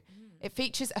 1952. It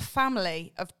features a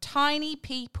family of tiny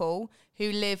people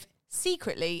who live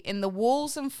secretly in the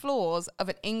walls and floors of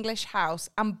an English house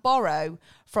and borrow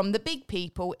from the big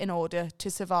people in order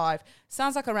to survive.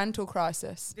 Sounds like a rental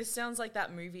crisis. This sounds like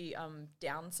that movie,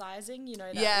 Downsizing. You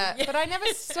know that Yeah, movie? but I never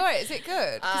saw it. Is it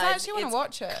good? Because I actually want to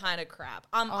watch it. Kind of crap.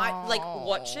 I like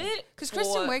watch it because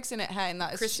Kristen Wiig's in it. Hey, and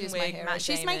that is Kristen she's Wiig, my hero. Matt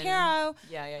She's my Damon. hero.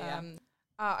 Yeah.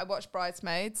 I watched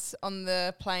Bridesmaids on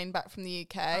the plane back from the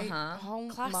UK. Oh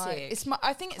Classic.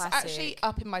 I think it's actually Classic.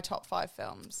 up in my top 5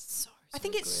 films. I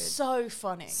think it's good. so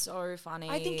funny. So funny.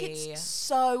 I think it's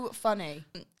so funny.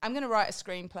 I'm going to write a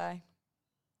screenplay.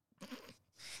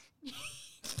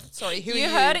 Sorry, who You are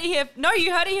you? heard it here. No,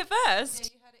 you heard it here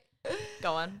first. Yeah,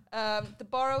 Go on. The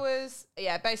Borrowers,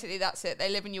 basically that's it. They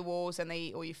live in your walls and they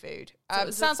eat all your food.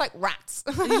 So sounds like rats.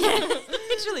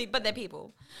 Literally, but they're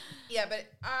people.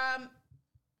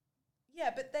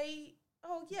 But they.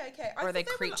 Oh yeah, okay. Or are they I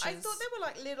creatures? thought they were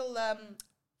like little.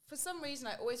 For some reason,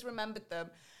 I always remembered them.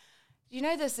 You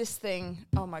know, there's this thing.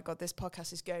 Oh my god, this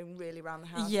podcast is going really around the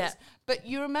houses. Yeah. But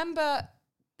you remember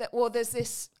that? Well, there's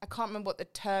this. I can't remember what the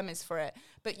term is for it.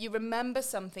 But you remember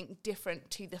something different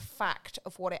to the fact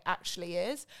of what it actually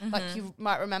is. Like you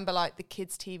might remember, like the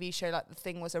kids' TV show, like the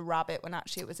thing was a rabbit when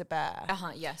actually it was a bear.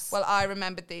 Yes. Well, I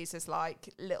remembered these as like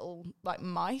little like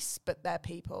mice, but they're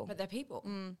people. But they're people.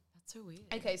 That's so weird.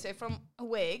 Okay, so from a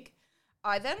wig,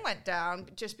 I then went down,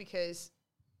 just because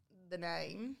the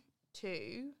name,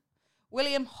 to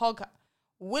William Hogarth,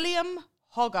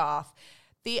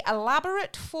 the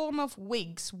elaborate form of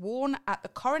wigs worn at the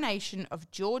coronation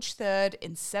of George III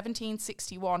in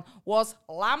 1761 was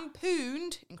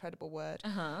lampooned, incredible word,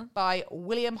 by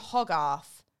William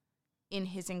Hogarth in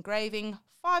his engraving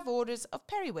 5 Orders of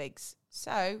Periwigs.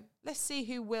 So let's see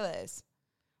who Will is.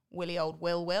 Willy old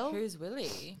Will. Who's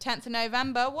Willie? 10th of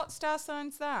November. What star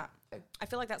sign's that? I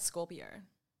feel like that's Scorpio.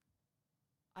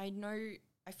 I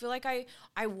feel like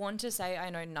I want to say I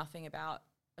know nothing about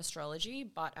astrology,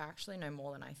 but I actually know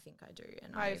more than I think I do.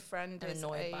 And My friend am is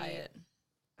annoyed by it.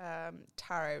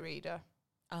 Tarot reader.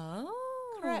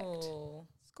 Oh. Correct.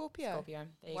 Scorpio. There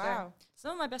you Wow. go.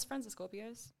 Some of my best friends are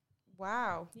Scorpios.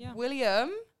 Wow. Yeah.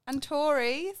 William and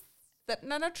Tori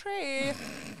sitting on a tree.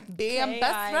 Being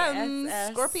best friends.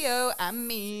 K-I-S-S. Scorpio and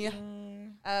me.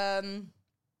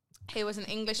 He was an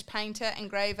English painter,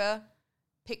 engraver,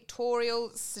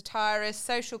 pictorial, satirist,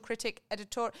 social critic,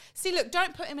 editor. See, look,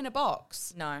 don't put him in a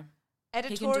box. No.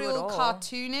 Editorial, all.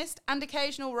 cartoonist, and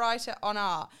occasional writer on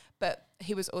art. But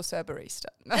he was also a barista.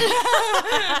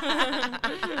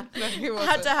 No, he wasn't.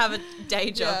 Had to have a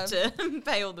day job Yeah. to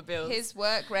pay all the bills. His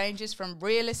work ranges from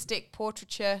realistic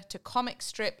portraiture to comic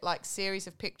strip-like series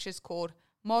of pictures called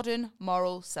Modern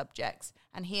Moral Subjects.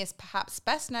 And he is perhaps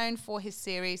best known for his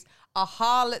series A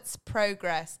Harlot's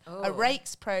Progress, A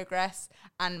Rake's Progress,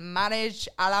 and Marriage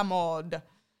à la Mode.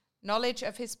 Knowledge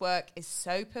of his work is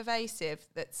so pervasive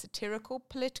that satirical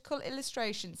political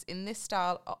illustrations in this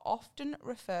style are often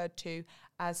referred to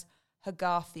as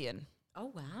Hogarthian.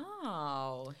 Oh,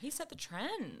 wow. He set the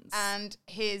trends. And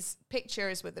his picture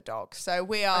is with a dog. So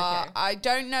we are, Okay. I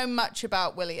don't know much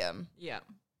about William, Yeah.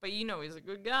 But you know he's a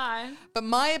good guy. but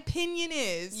my opinion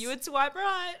is You would swipe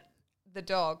right. the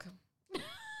dog.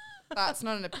 That's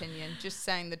not an opinion. Just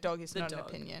saying the dog is not dog. an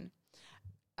opinion.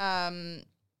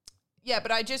 Yeah,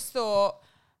 but I just thought,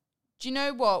 do you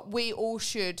know what? We all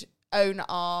should own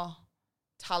our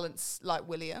talents like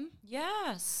William.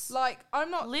 Yes. Like, I'm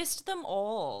not... List them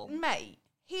all. Mate,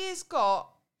 he has got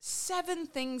 7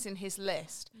 things in his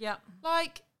list. Yeah.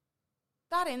 Like,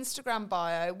 that Instagram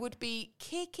bio would be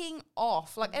kicking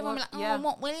off. Like, everyone would be like,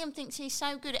 what? William thinks he's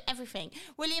so good at everything.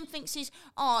 William thinks he's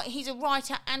a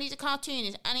writer and he's a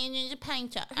cartoonist and he's a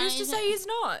painter. Who's to say he's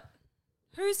not?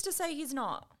 Who's to say he's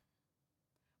not?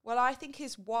 Well, I think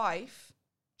his wife,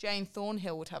 Jane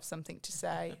Thornhill, would have something to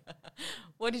say.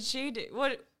 What did she do?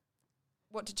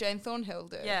 What did Jane Thornhill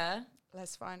do? Yeah.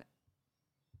 Let's find it.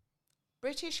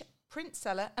 British print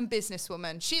seller and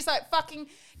businesswoman. She's like fucking,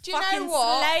 do you know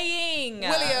what? Slaying.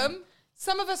 William,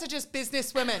 some of us are just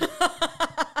businesswomen.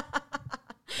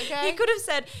 Okay?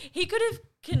 He could have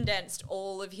condensed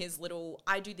all of his little,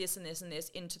 I do this and this and this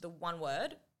into the one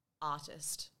word,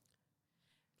 artist.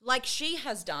 Like she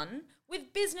has done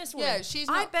With businesswoman. Yeah, she's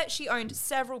I not- bet she owned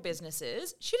several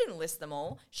businesses. She didn't list them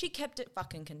all. She kept it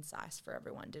fucking concise for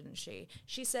everyone, didn't she?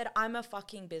 She said, I'm a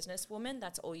fucking businesswoman.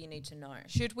 That's all you need to know.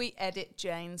 Should we edit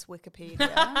Jane's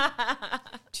Wikipedia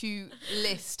to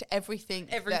list everything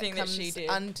that comes she did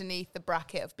underneath the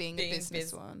bracket of being a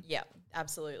businesswoman? Yeah,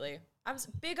 absolutely. I was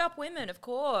big up women, of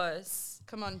course.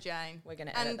 Come on, Jane. We're going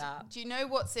to edit that. Do you know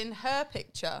what's in her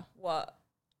picture? What?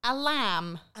 A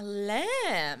lamb. A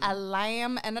lamb. A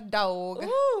lamb and a dog.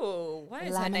 Ooh, why is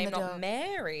her Lamb and name the not dog.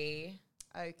 Mary?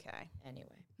 Okay.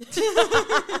 Anyway.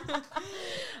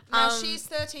 Now, she's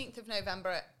 13th of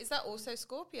November. Is that also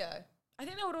Scorpio? I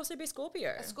think that would also be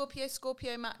Scorpio.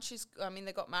 Scorpio matches. I mean,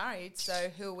 they got married,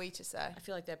 so who are we to say? I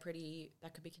feel like that could be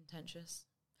contentious.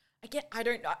 I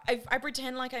don't know. I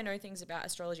pretend like I know things about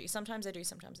astrology. Sometimes I do,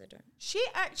 sometimes I don't. She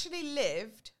actually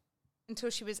lived until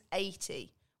she was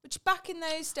 80, which back in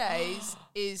those days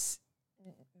is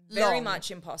Very long.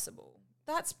 much impossible.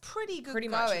 That's pretty good Pretty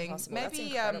much going. impossible. That's Maybe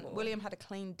incredible. William had a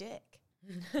clean dick.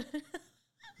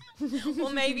 Or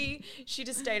maybe she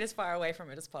just stayed as far away from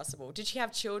it as possible. Did she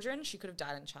have children? She could have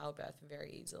died in childbirth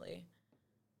very easily.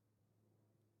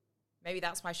 Maybe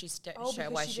that's why she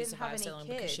why she survived so long,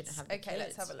 because she didn't have the kids. Okay,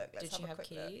 let's have a look. Did she have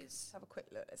keys? Let's have a quick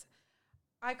look.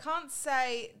 I can't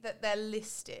say that they're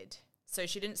listed. So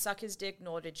she didn't suck his dick,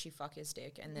 nor did she fuck his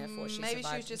dick, and therefore she Maybe she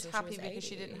survived was just until happy she was because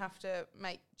she 80. didn't have to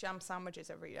make jam sandwiches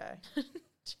every day.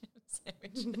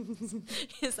 Sandwiches.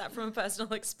 Is that from a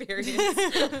personal experience?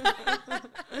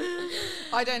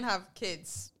 I don't have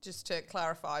kids, just to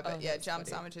clarify, but yeah, that's jam funny.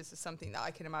 sandwiches is something that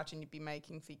I can imagine you'd be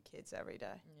making for your kids every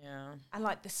day. Yeah. And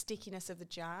like the stickiness of the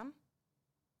jam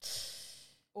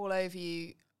all over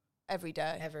you every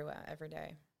day. Everywhere, every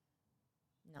day.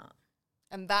 No.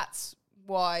 And that's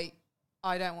why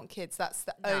I don't want kids. That's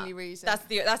the only reason. That's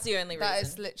the only reason. That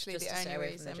is literally just the to only stay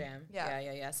away reason. from the jam. Yeah.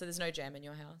 Yeah. So there's no jam in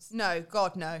your house? No,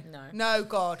 God, no. No. No,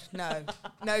 God, no.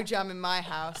 No jam in my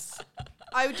house.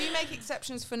 I do make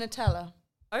exceptions for Nutella.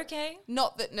 Okay.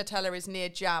 Not that Nutella is near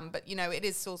jam, but, you know, it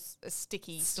is sort of a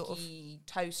sticky sort of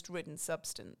toast-ridden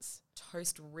substance.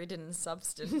 Toast-ridden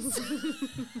substance.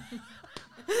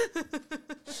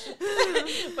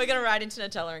 We're going to write into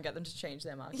Nutella and get them to change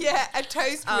their marketing. Yeah, a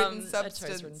toast-ridden substance. A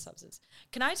toast-ridden substance.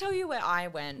 Can I tell you where I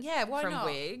went? Yeah, why from not?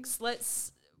 Wigs?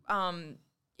 Let's.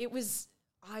 It was.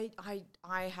 I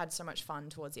had so much fun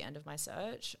towards the end of my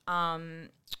search.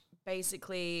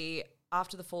 Basically,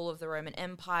 after the fall of the Roman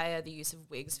Empire, the use of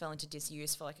wigs fell into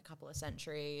disuse for like a couple of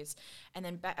centuries, and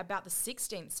then about the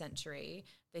 16th century,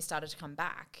 they started to come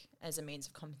back as a means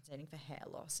of compensating for hair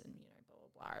loss and blah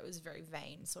blah blah. It was a very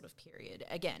vain sort of period.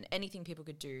 Again, anything people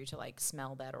could do to like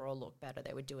smell better or look better,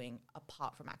 they were doing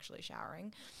apart from actually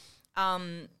showering.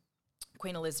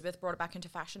 Queen Elizabeth brought it back into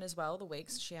fashion as well. The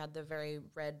wigs, she had the very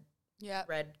red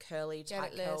curly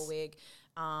tight curl wig.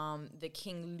 The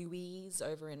King Louis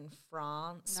over in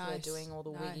France were doing all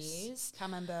the wiggies.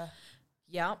 Camembert.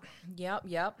 Yep.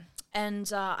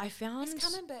 And I found... Is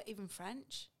Camembert even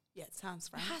French? Yeah, it sounds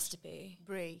French. It has to be.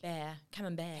 Brie. Bear.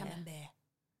 Camembert. Camembert.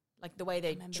 Like the way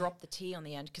they drop the T on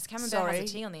the end. Because Camembert has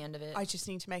a T on the end of it. I just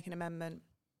need to make an amendment.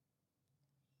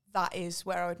 That is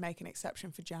where I would make an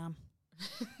exception for jam.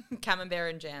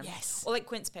 Camembert and jam. Yes. Or like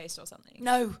quince paste or something.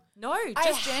 No,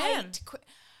 just jam.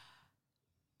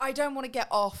 I don't want to get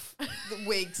off the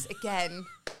wigs again,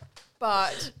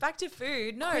 but back to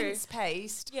food. No, quince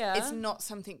paste is not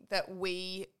something that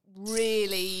we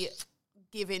really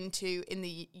give into in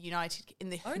the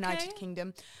United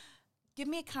Kingdom. Give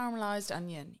me a caramelized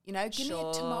onion, give me a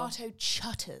tomato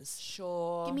chutters.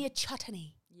 Sure. Give me a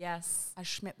chutney. Yes. As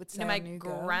Schmidt would say. My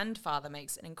grandfather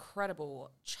makes an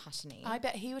incredible chutney. I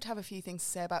bet he would have a few things to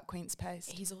say about quince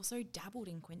paste. He's also dabbled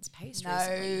in quince paste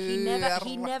recently.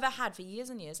 He never had for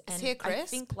years and years. Is he a crisp? I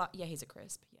think he's a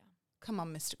crisp, yeah. Come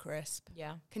on, Mr. Crisp.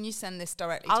 Yeah. Can you send this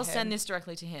directly to him? I'll send this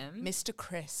directly to him. Mr.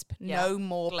 Crisp. Yeah. No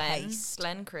more paste.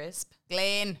 Glenn Crisp.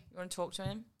 Glenn. You want to talk to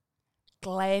him?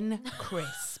 Glenn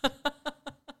Crisp.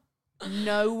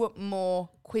 No more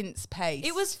quince paste.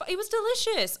 It was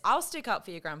delicious. I'll stick up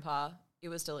for your grandpa. It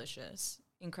was delicious.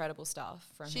 Incredible stuff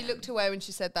from him. She looked away when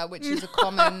she said that, which is a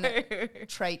common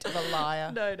trait of a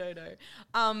liar. No.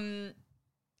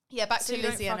 Yeah, back to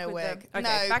Lizzie and her wig. Okay,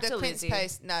 no, back the to quince Lizzie.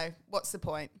 paste. No, what's the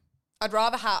point? I'd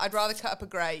rather cut up a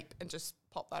grape and just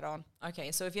pop that on.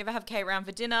 Okay, so if you ever have Kate round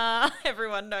for dinner,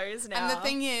 everyone knows now. And the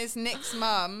thing is, Nick's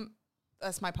mum,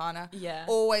 that's my partner,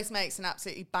 always makes an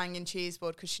absolutely banging cheese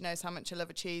board because she knows how much I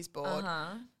love a cheese board.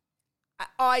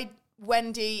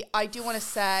 Wendy, I do want to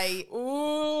say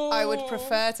I would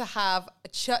prefer to have a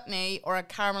chutney or a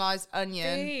caramelized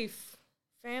onion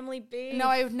Family beef. No,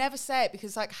 I would never say it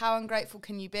because, like, how ungrateful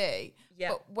can you be? Yeah.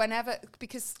 But whenever,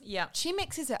 because she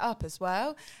mixes it up as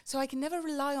well. So I can never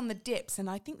rely on the dips. And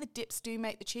I think the dips do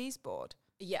make the cheese board.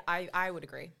 Yeah, I would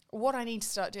agree. What I need to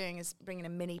start doing is bringing a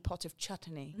mini pot of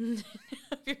chutney.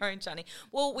 Of your own chutney.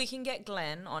 Well, we can get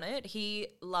Glenn on it. He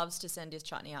loves to send his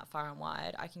chutney out far and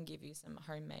wide. I can give you some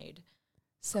homemade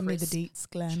Send me the deets,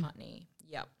 Glenn. chutney.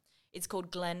 Yep. It's called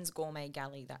Glenn's Gourmet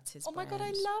Galley. That's his Oh my brand. God,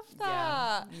 I love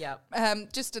that. Yeah.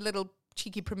 Yep. Just a little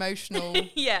cheeky promotional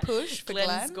Yeah. push for Glenn's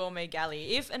Glenn. Gourmet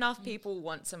Galley. If enough people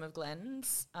want some of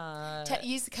Glenn's.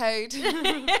 Use the code.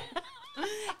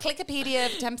 Clickopedia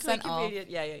for 10% off.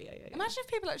 Yeah. Imagine if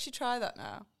people actually try that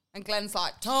now. And Glenn's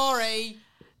like, Tori.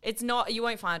 It's not, you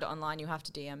won't find it online. You have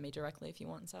to DM me directly if you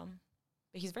want some.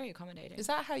 But he's very accommodating. Is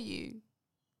that how you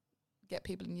get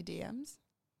people in your DMs?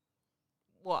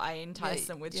 What, I entice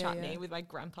them with chutney, with my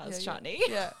grandpa's chutney?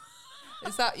 Yeah.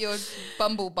 Is that your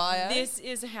Bumble bio? This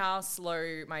is how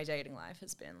slow my dating life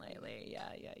has been lately. Yeah.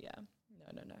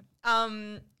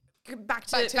 No. Back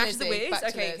to the Wigs.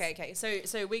 Okay.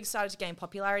 So Wigs started to gain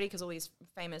popularity because all these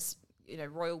famous,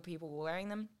 royal people were wearing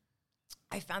them.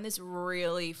 I found this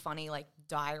really funny,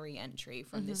 diary entry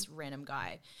from this random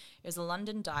guy. It was a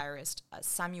London diarist,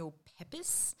 Samuel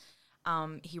Pepys.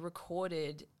 He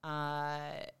recorded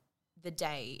the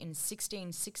day in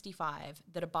 1665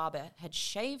 that a barber had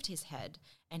shaved his head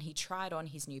and he tried on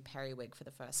his new periwig for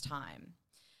the first time.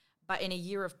 But in a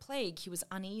year of plague, he was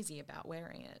uneasy about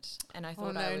wearing it. And I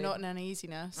thought, not an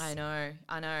uneasiness. I know.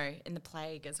 In the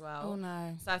plague as well. Oh,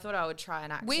 no. So I thought I would try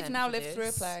an accent. We've now lived through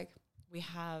a plague. We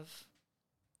have,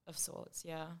 of sorts,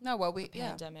 yeah. No, well,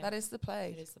 that is the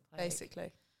plague. It is the plague.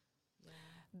 Basically. Yeah.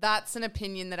 That's an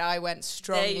opinion that I went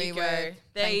strongly with.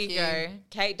 There you go.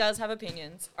 Kate does have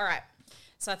opinions. All right.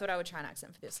 So I thought I would try an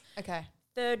accent for this. Okay.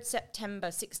 3rd September,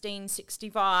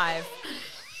 1665.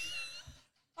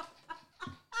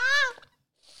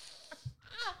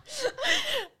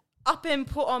 Up and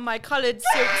put on my coloured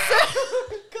silk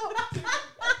God,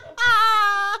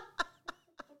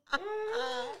 I'm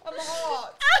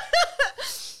hot.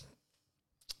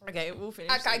 Okay, we'll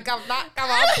finish. Okay, come on.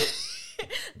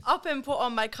 Up and put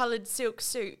on my coloured silk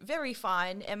suit, very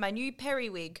fine, and my new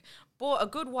periwig. Bought a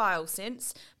good while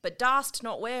since, but darst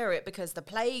not wear it because the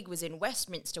plague was in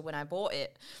Westminster when I bought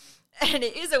it. And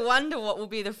it is a wonder what will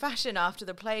be the fashion after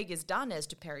the plague is done as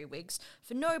to periwigs,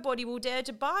 for nobody will dare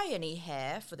to buy any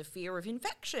hair for the fear of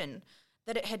infection,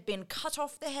 that it had been cut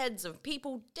off the heads of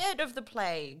people dead of the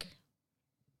plague.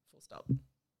 Full stop.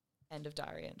 End of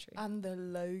diary entry. And the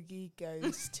Logie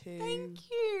goes to... Thank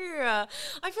you. I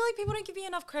feel like people don't give me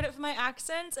enough credit for my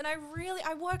accents, and I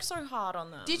work so hard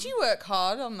on them. Did you work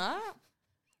hard on that?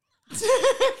 Can't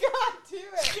do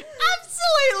it.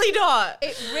 Absolutely not.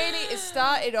 It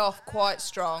started off quite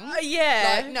strong.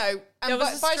 Yeah. And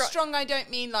by strong I don't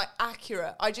mean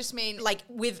accurate. I just mean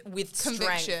with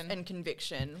conviction strength and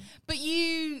conviction. But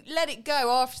you let it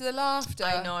go after the laughter.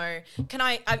 I know. Can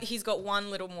I? He's got one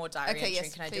little more diary entry.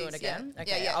 Yes, Can I please, do it again? yeah.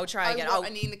 Okay, Yeah. I'll try again. I'll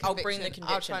bring the conviction.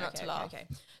 I'll try not to laugh. Okay.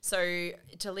 So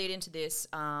to lead into this,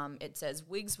 it says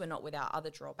Wigs were not without other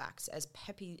drawbacks, as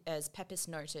Pepys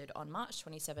noted on March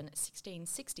 27,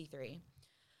 1663.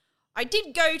 I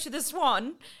did go to the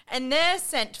Swan, and there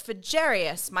sent for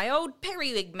Jarius, my old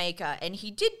periwig maker, and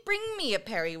he did bring me a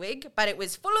periwig, but it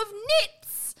was full of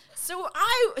nits. So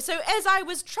as I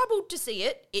was troubled to see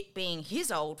it, it being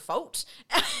his old fault,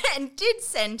 and did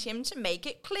send him to make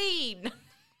it clean.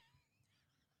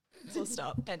 Full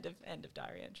stop. End of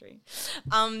diary entry.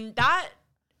 That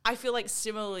I feel like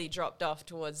similarly dropped off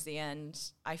towards the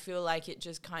end. I feel like it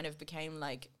just kind of became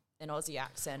an Aussie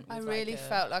accent. I really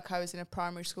felt like I was in a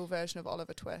primary school version of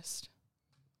Oliver Twist.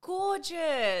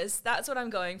 Gorgeous. That's what I'm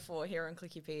going for here on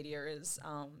Clickypedia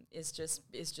is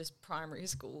just primary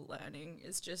school learning.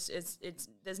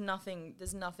 There's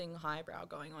nothing highbrow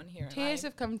going on here. Tears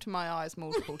have come to my eyes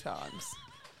multiple times.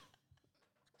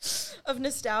 Of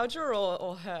nostalgia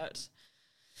or hurt?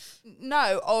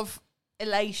 No, of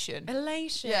elation.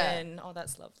 Yeah. Oh,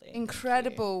 that's lovely.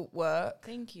 Incredible work.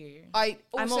 Thank you. I'm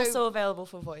also available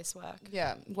for voice work.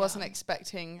 Yeah, wasn't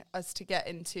expecting us to get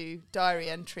into diary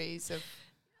entries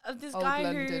of this old guy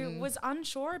London who was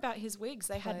unsure about his wigs.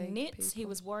 They had plague nits. people. He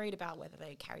was worried about whether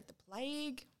they carried the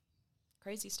plague.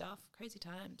 Crazy stuff. Crazy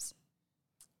times.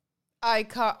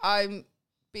 I'm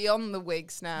beyond the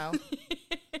wigs now.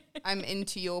 I'm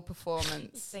into your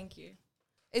performance. Thank you.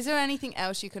 Is there anything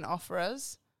else you can offer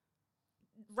us?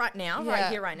 Right now? Yeah. Right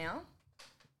here, right now?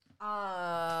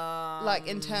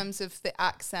 In terms of the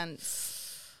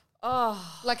accents.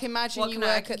 Oh. Imagine you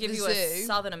work at the zoo. A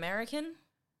Southern American?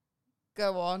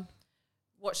 Go on.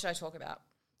 What should I talk about?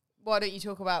 Why don't you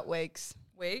talk about wigs?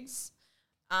 Wigs.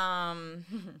 I'm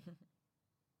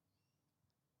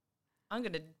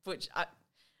gonna butch.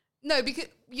 No, because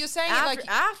you're saying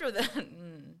after the.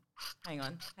 Hang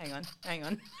on.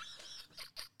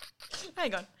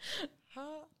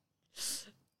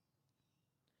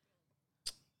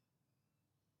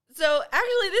 So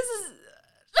actually,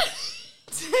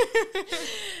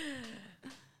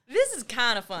 this is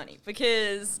kind of funny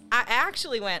because I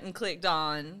actually went and clicked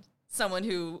on someone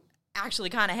who actually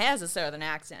kind of has a Southern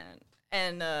accent.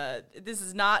 And this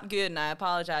is not good, and I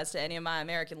apologize to any of my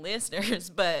American listeners,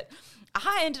 but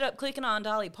I ended up clicking on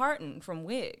Dolly Parton from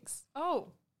Wigs.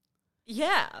 Oh.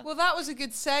 Yeah. Well, that was a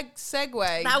good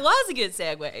segue. That was a good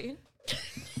segue.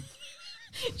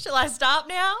 Shall I stop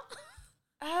now?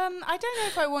 I don't know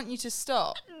if I want you to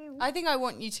stop. I think I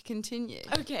want you to continue.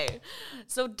 Okay.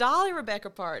 So Dolly Rebecca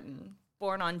Parton,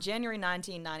 born on January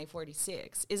 19,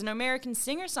 1946, is an American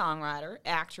singer-songwriter,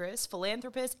 actress,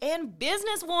 philanthropist, and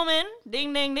businesswoman.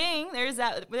 Ding, ding, ding. There's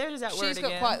that word again. She's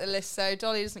got quite the list, so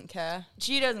Dolly doesn't care.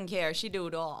 She doesn't care. She do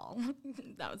it all.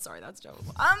 Sorry, that's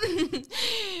terrible.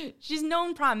 She's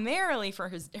known primarily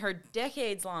for her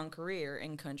decades-long career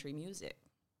in country music,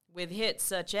 with hits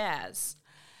such as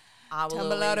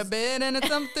Tumble out of bed and it's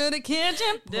up to the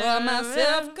kitchen. Pour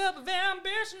myself a cup of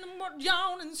ambition and work,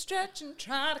 yawn and stretch and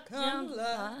try to come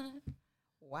alive.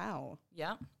 Wow.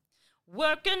 Yeah.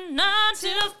 Working 9 to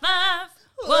 5.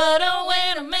 What a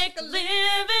way to make a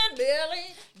living.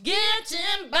 Billy.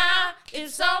 Getting by.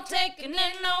 It's all taking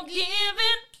and no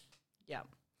giving. Yeah.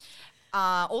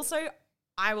 Also,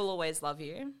 I Will Always Love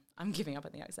You. I'm giving up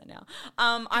on the accent now.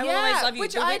 I Will Always Love You,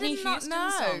 which the I Whitney did not Houston know.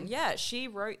 song. Yeah, she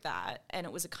wrote that, and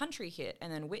it was a country hit,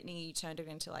 and then Whitney turned it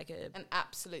into like an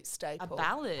absolute staple. A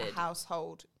ballad. A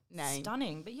household name.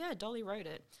 Stunning. But yeah, Dolly wrote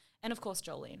it. And of course,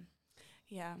 Jolene.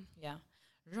 Yeah. Yeah.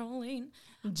 Jolene.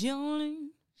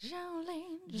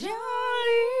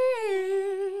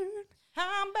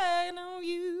 I'm begging on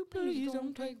you, please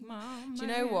don't take my man. Do you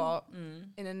know what?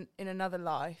 In another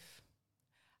life,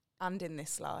 and in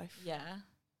this life, yeah,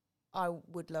 I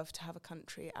would love to have a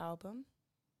country album.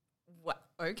 What?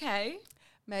 Okay.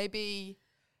 Maybe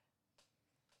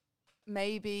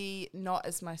not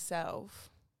as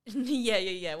myself.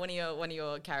 yeah. One of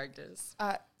your characters.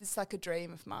 It's like a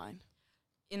dream of mine.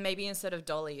 And maybe instead of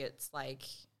Dolly, it's like.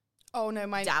 Oh no,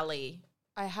 my Dally.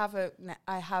 I have the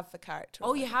character.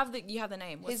 Oh, you have the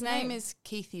name. What's his name is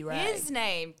Keithy Ray. His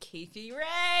name, Keithy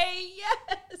Ray.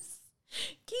 Yes,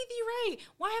 Keithy Ray.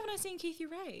 Why haven't I seen Keithy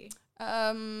Ray?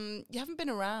 You haven't been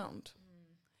around.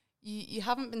 You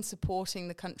haven't been supporting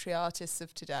the country artists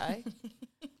of today.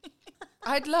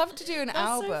 I'd love to do an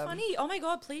album. That's so funny. Oh my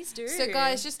God, please do. So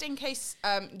guys, just in case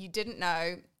you didn't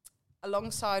know,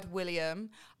 alongside William,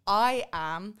 I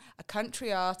am a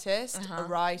country artist, a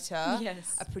writer,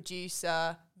 a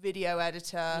producer, video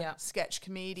editor, sketch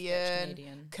comedian,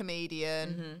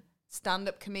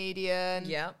 stand-up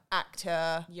comedian,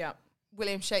 actor,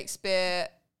 William Shakespeare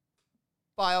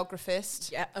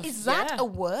biographist. Is that a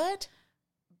word?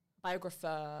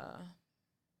 Biographer.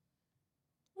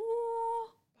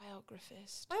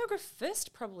 Biographist.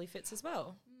 Biographist probably fits as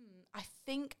well. I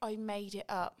think I made it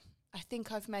up.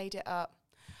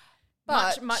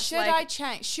 But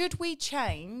should we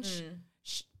change?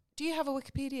 Do you have a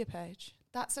Wikipedia page?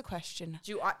 That's a question.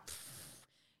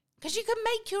 Because you can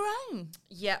make your own.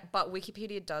 Yeah, but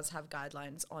Wikipedia does have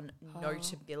guidelines on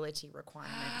notability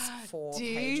requirements for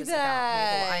pages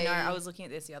about people. I know. I was looking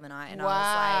at this the other night and I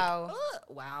was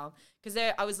like, wow. Because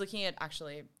I was looking at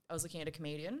a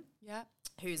comedian. Yeah.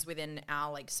 Who's within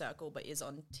our like circle but is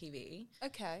on TV.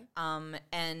 Okay.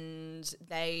 And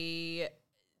they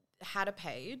had a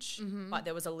page, but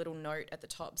there was a little note at the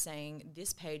top saying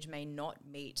this page may not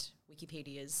meet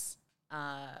Wikipedia's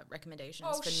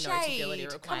recommendations for notability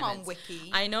requirements. Come on,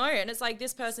 Wiki. I know, and it's like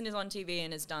this person is on TV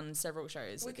and has done several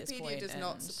shows at this point. Wikipedia does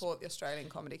not support the Australian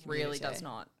comedy community. Really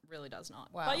does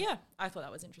not. Wow. But yeah, I thought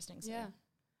that was interesting. So. Yeah.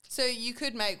 So you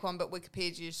could make one, but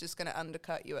Wikipedia is just going to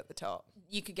undercut you at the top.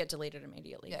 You could get deleted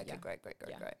immediately. Yeah, okay, great.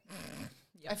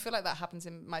 Yeah. I feel like that happens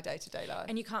in my day-to-day life.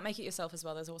 And you can't make it yourself as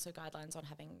well. There's also guidelines on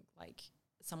having like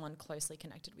someone closely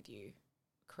connected with you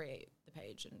create the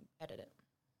page and edit it.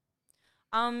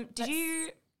 Did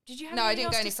you have No, I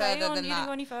didn't go any further than that. You didn't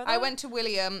go any further? I went to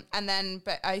William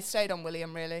but I stayed on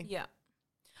William really. Yeah.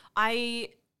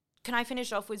 Can I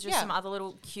finish off with just some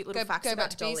other cute little facts go about back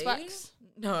to Dolly? beeswax?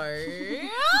 No.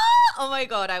 Oh my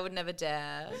God, I would never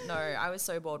dare. No, I was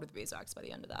so bored with beeswax by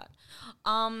the end of that.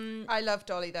 I love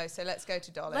Dolly though, so let's go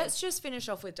to Dolly. Let's just finish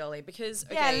off with Dolly because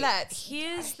let's.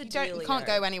 Here's the deal. You can't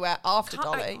go anywhere after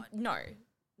Dolly. No,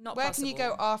 not Where possible. can you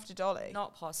go after Dolly?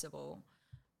 Not possible.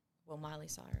 Well, Miley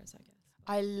Cyrus, I guess.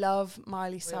 I love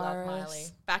Miley Cyrus. We love Miley.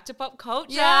 Back to pop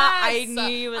culture. Yes. I knew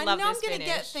you would love this I know I'm going to finish.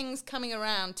 get things coming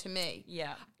around to me.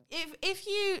 Yeah.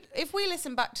 If we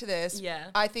listen back to this,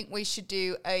 I think we should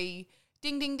do a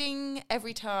ding, ding, ding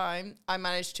every time I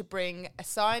manage to bring a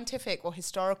scientific or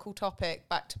historical topic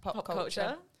back to pop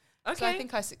culture. Okay. So I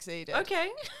think I succeeded. Okay.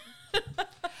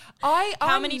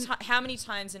 How many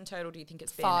times in total do you think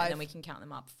it's been? 5. And then we can count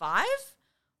them up. 5?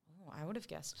 Oh, I would have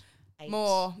guessed 8.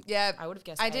 More. Yeah. I would have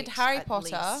guessed I 8 did Harry at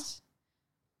Potter. least.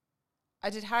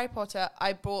 I did Harry Potter.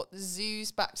 I brought the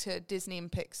zoos back to Disney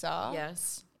and Pixar.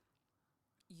 Yes.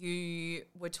 You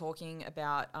were talking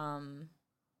about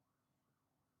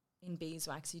in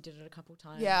beeswax, you did it a couple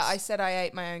times. Yeah, I said I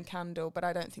ate my own candle, but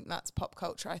I don't think that's pop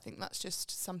culture. I think that's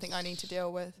just something I need to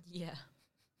deal with. Yeah.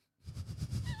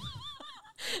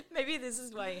 Maybe this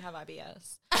is why you have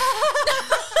IBS.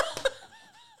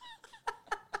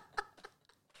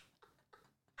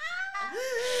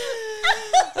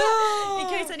 In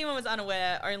case anyone was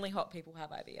unaware, only hot people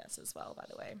have IBS as well, by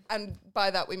the way. And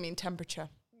by that we mean temperature,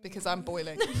 because I'm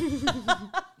boiling.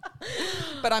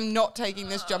 But I'm not taking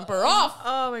this jumper off.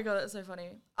 Oh my God, that's so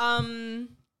funny.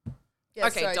 Yeah,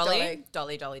 okay, sorry,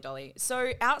 Dolly.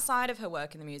 So outside of her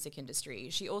work in the music industry,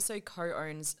 she also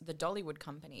co-owns the Dollywood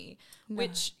Company,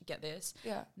 which, get this,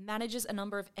 manages a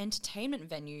number of entertainment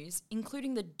venues,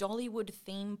 including the Dollywood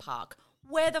theme park.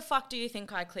 Where the fuck do you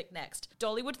think I click next?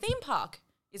 Dollywood theme park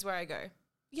is where I go.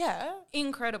 Yeah.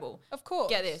 Incredible. Of course.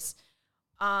 Get this.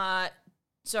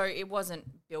 So it wasn't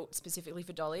built specifically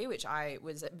for Dolly, which I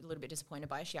was a little bit disappointed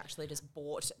by. She actually just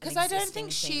bought because I don't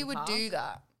think she would do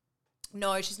that.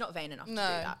 No, she's not vain enough to do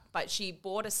that. But she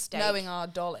bought a stake. Knowing our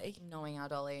Dolly.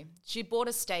 She bought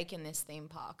a stake in this theme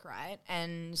park, right?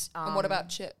 And what about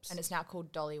chips? And it's now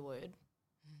called Dollywood.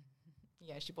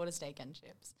 Yeah, she bought a steak and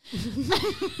chips.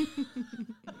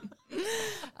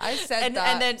 I said that.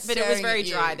 And then, but it was very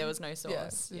dry. There was no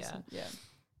sauce. Yeah.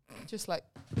 Just like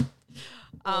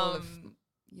all of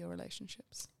your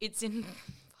relationships. It's in.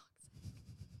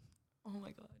 Oh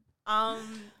my God.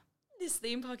 This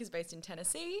theme park is based in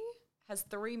Tennessee. Has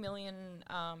 3 million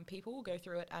people go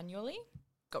through it annually.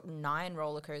 Got 9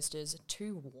 roller coasters,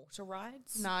 2 water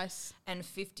rides. Nice. And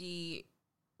 50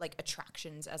 like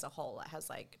attractions as a whole. It has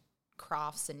like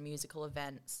crafts and musical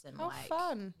events and like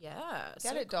fun. Yeah.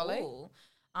 Get so it, Dolly. Cool.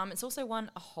 It's also won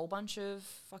a whole bunch of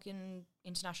fucking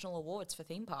international awards for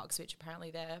theme parks, which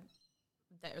apparently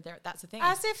that's a thing.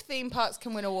 As if theme parks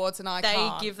can win awards and I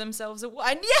can't. They give themselves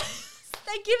awards. Yes,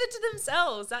 they give it to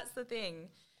themselves. That's the thing.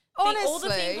 Honestly. All the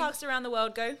theme parks around the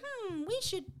world go, we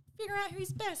should figure out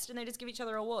who's best, and they just give each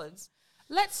other awards.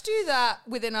 Let's do that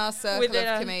within our circle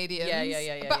of comedians.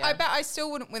 Yeah. But I bet I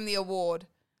still wouldn't win the award.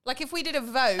 Like if we did a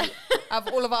vote of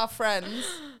all of our friends.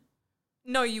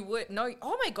 No, you would. No.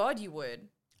 Oh my God, you would.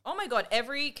 Oh my God,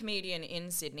 every comedian in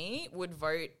Sydney would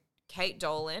vote Kate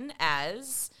Dolan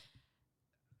as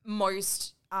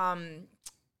most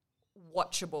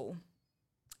watchable.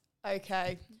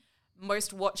 Okay.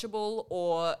 Most watchable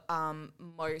or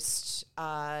most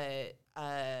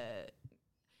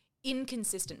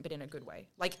inconsistent, but in a good way.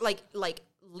 Like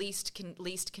least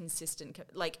consistent.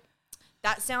 Like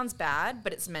that sounds bad,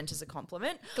 but it's meant as a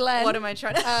compliment. Glenn, what am I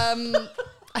trying to?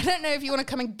 I don't know if you want to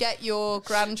come and get your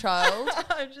grandchild.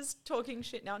 I'm just talking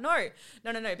shit now. No.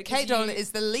 Because Kate Dolan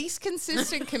is the least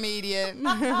consistent comedian.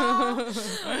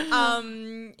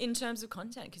 In terms of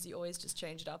content, because you always just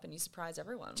change it up and you surprise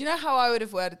everyone. Do you know how I would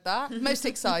have worded that? Most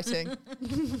exciting. That's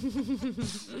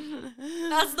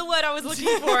the word I was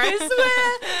looking for, I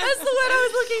swear. That's the word I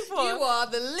was looking for. You are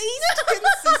the least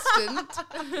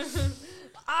consistent.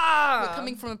 We're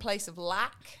coming from a place of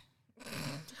lack.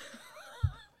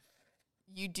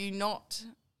 You do not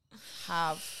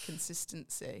have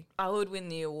consistency. I would win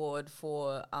the award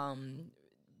for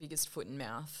biggest foot and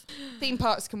mouth. Theme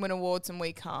parks can win awards and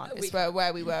we can't. It's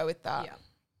where we were with that. Yeah.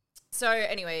 So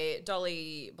anyway,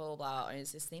 Dolly blah blah blah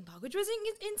owns this theme park, which was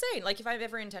insane. Like if I'm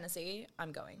ever in Tennessee,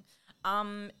 I'm going.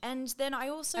 And then I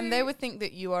also they would think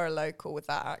that you are a local with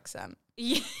that accent.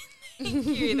 Yeah. Thank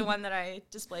you, the one that I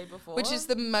displayed before. Which is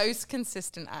the most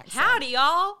consistent accent. Howdy,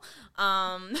 y'all.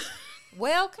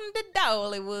 Welcome to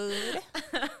Dollywood.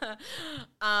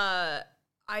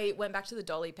 I went back to the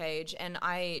Dolly page and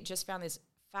I just found this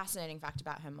fascinating fact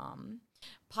about her mum.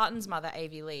 Parton's mother,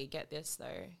 Avi Lee, get this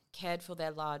though, cared for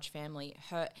their large family.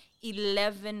 Her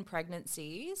 11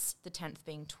 pregnancies, the 10th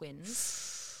being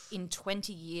twins, in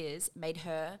 20 years made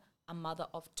her a mother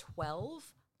of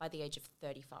 12 by the age of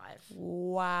 35.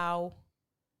 Wow.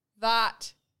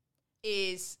 That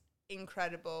is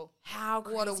incredible. How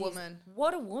crazy. What a woman.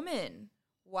 What a woman.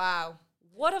 Wow.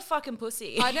 What a fucking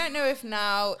pussy. I don't know if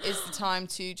now is the time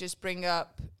to just bring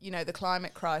up the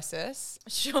climate crisis.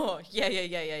 Sure.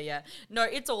 Yeah. No,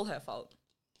 it's all her fault.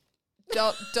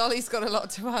 Dolly's got a lot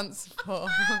to answer for.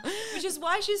 Which is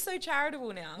why she's so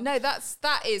charitable now. No,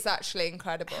 that is actually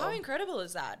incredible. How incredible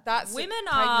is that? That's women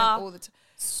pregnant are all the time.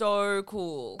 So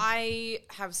cool. I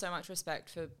have so much respect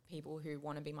for people who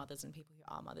want to be mothers and people who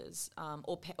are mothers,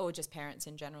 or just parents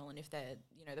in general, and if they're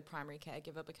the primary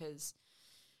caregiver, because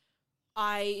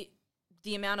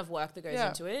the amount of work that goes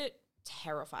into it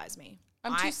terrifies me.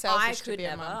 I'm too selfish I could to be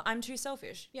never. a mum. I'm too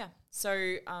selfish. Yeah.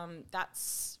 So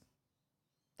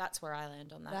that's where I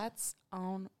land on that. That's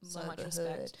on so much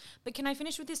respect. But can I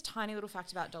finish with this tiny little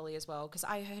fact about Dolly as well? Because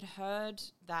I had heard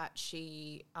that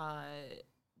she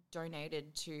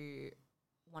donated to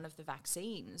one of the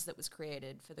vaccines that was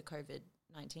created for the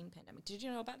COVID-19 pandemic. Did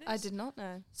you know about this? I did not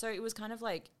know. So it was kind of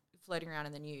like floating around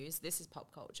in the news. This is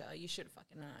pop culture. You should have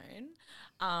fucking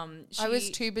known. I was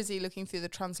too busy looking through the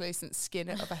translucent skin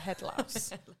of a head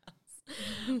louse.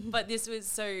 But this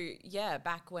was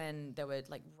back when they were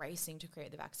like racing to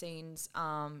create the vaccines,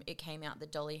 it came out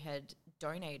that Dolly had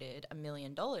donated $1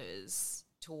 million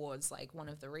towards like one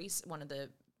of the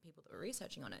people that were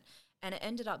researching on it, and it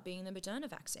ended up being the Moderna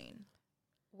vaccine.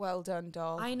 Well done,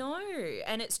 doll. I know,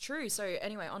 and it's true. So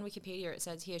anyway, on Wikipedia it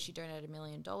says here she donated $1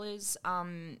 million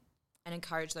and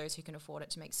encouraged those who can afford it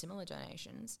to make similar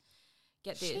donations.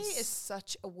 Get this. She is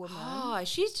such a woman. Oh,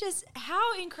 she's just,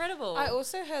 how incredible. I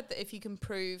also heard that if you can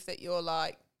prove that you're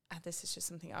like, this is just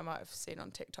something I might have seen on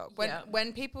TikTok.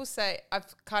 When people say, I've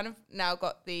kind of now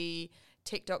got the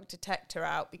TikTok detector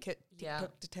out because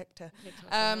TikTok detector.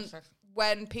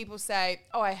 When people say,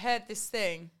 I heard this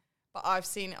thing, but I've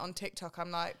seen it on TikTok, I'm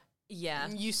like, yeah,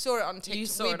 you saw it on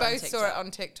TikTok. We both saw it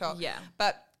on TikTok. Yeah.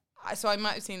 But so I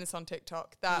might have seen this on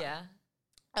TikTok that,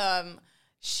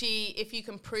 if you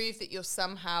can prove that you're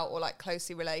somehow or like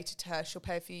closely related to her, she'll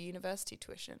pay for your university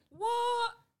tuition.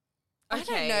 What? Okay. I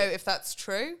don't know if that's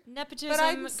true.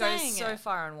 Nepotism goes so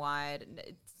far and wide.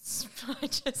 I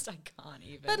can't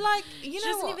even. But like, she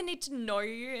doesn't even need to know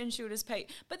you, and she'll just pay.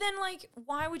 But then, like,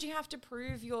 why would you have to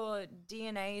prove your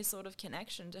DNA sort of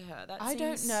connection to her? I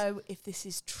don't know if this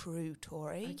is true,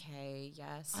 Tori. Okay,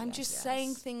 yes. I'm just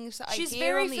saying things that I hear She's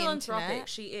very on the philanthropic. internet.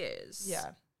 She is.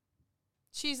 Yeah.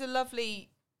 She's a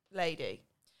lovely lady.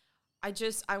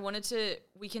 I wanted to,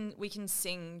 we can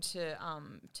sing to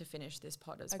finish this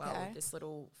pod as well with this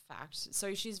little fact.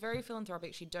 So she's very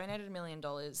philanthropic. She donated $1 million.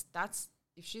 That's,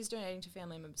 if she's donating to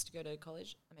family members to go to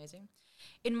college, amazing.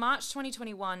 In March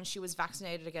 2021, she was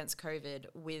vaccinated against COVID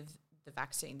with the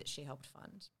vaccine that she helped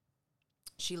fund.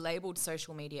 She labeled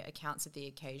social media accounts of the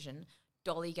occasion.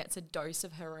 Dolly gets a dose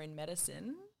of her own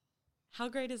medicine. How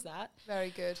great is that? Very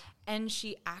good. And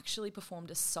she actually performed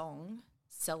a song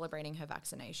celebrating her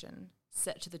vaccination,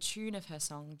 set to the tune of her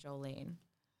song, Jolene.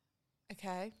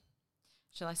 Okay.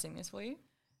 Shall I sing this for you?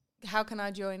 How can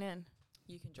I join in?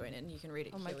 You can join in. You can read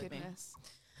it here with me. Oh, my goodness.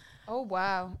 Oh,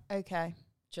 wow. Okay.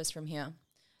 Just from here.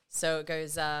 So it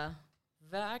goes,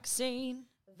 vaccine,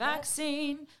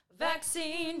 vaccine,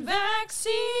 vaccine,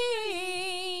 vaccine.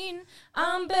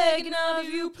 I'm begging of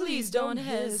you, please don't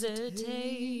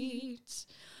hesitate.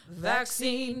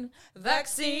 Vaccine,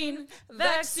 vaccine,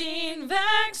 vaccine,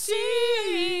 vaccine.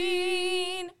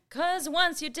 'Cause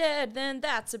once you're dead, then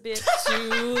that's a bit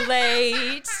too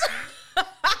late.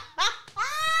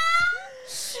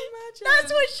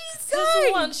 That's what she said.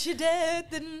 'Cause once you're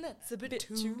dead, then that's a bit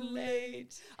too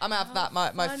late. I'm gonna have that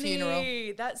my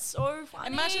funeral. That's so funny.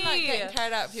 Imagine like getting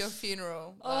carried out for your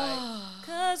funeral. Like,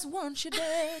 'cause once you're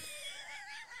dead,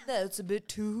 that's a bit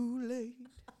too late.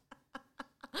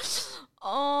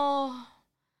 Oh,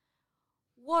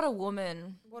 what a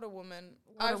woman. What a woman.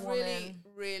 What a I've woman.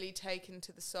 really taken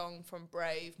to the song from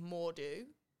Brave, Mordu.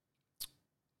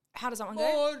 How does that one go?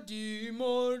 Mordu,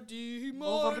 Mordu,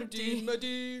 Mordu,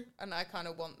 Mordu. And I kind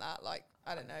of want that, like,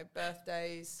 I don't know,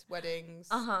 birthdays, weddings,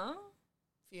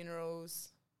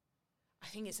 funerals. I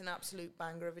think it's an absolute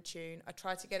banger of a tune. I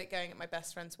tried to get it going at my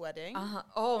best friend's wedding.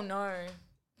 Oh, no.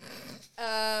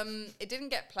 It didn't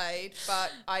get played,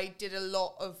 but I did a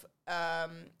lot of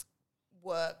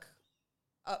work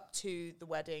up to the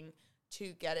wedding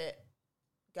to get it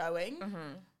going.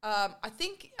 I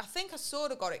think I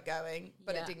sort of got it going,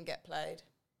 but it didn't get played.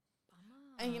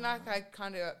 And I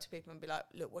kind of go up to people and be like,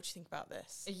 "Look, what do you think about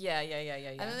this?" Yeah.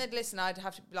 And then they'd listen. I'd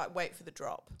have to like wait for the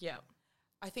drop. Yeah.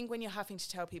 I think when you're having to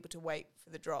tell people to wait for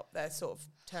the drop, they're sort of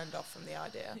turned off from the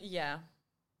idea. Yeah.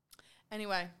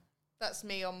 Anyway, that's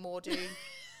me on Mordu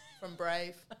from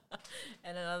Brave.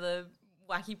 And another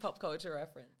wacky pop culture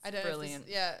reference. I don't Brilliant.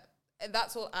 know. And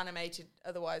that's all animated.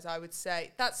 Otherwise, I would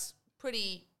say that's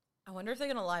pretty. I wonder if they're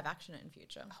going to live action it in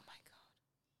future. Oh my god!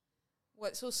 Well,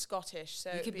 it's all Scottish,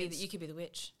 so You could be the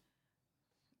witch.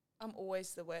 I'm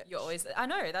always the witch. You're always. I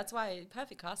know. That's why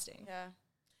perfect casting. Yeah.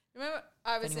 Remember,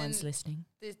 I was in listening.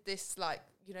 this like,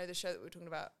 you know, the show that we were talking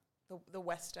about, the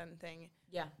West End thing.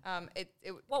 Yeah. It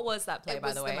What was that play,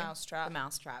 by the way? The Mousetrap. The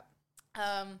Mousetrap.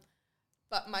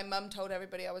 But my mum told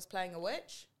everybody I was playing a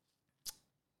witch.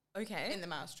 Okay. In the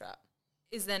Mousetrap.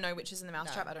 Is there no witches in the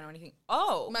Mousetrap? No. I don't know anything.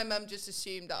 Oh. My mum just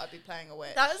assumed that I'd be playing a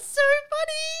witch. That's so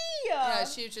funny. Yeah,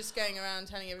 she was just going around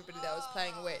telling everybody that I was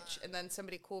playing a witch. And then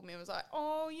somebody called me and was like,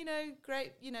 oh, you know,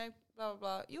 great, you know, blah, blah,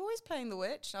 blah. You're always playing the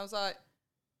witch. And I was like,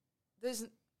 there's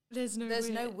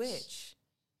no witch.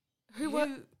 Who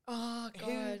oh, God.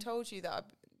 Who told you that?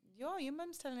 Your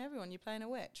mum's telling everyone you're playing a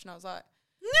witch. And I was like,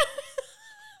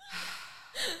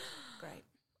 great.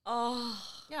 Oh.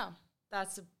 Yeah.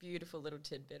 That's a beautiful little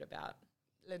tidbit about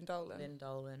Lynn Dolan.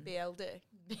 BLD.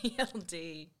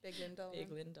 BLD. Big Lynn Dolan.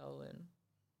 Big Lynn Dolan.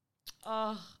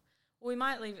 Oh, we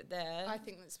might leave it there. I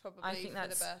think that's probably for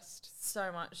the best.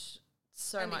 So much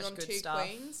on good two stuff.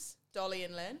 Queens, Dolly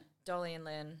and Lynn. Dolly and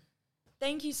Lynn.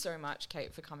 Thank you so much,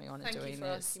 Kate, for coming on and doing this. Thank you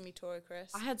for asking me, Tori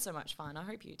Chris. I had so much fun. I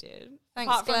hope you did.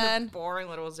 Thanks, Apart Glenn. from the boring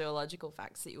little zoological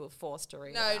facts that you were forced to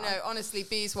read. No, honestly,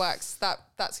 beeswax,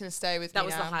 that's going to stay with me. That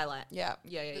was the highlight. Yeah.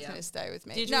 Yeah. It's going to stay with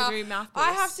me. Did you do mouthpiece?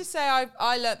 I have to say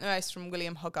I learnt the most from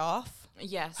William Hogarth.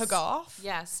 Yes. Hogarth.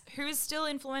 Yes. Who is still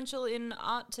influential in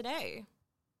art today.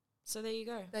 So there you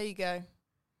go. There you go.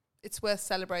 It's worth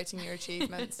celebrating your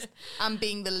achievements and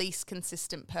being the least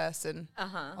consistent person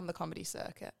on the comedy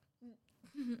circuit.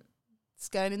 It's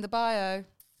going in the bio.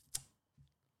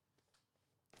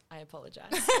 I apologize.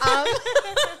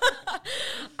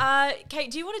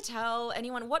 Kate, do you want to tell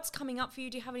anyone what's coming up for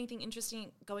you? Do you have anything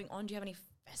interesting going on? Do you have any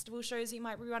festival shows that you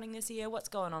might be running this year? What's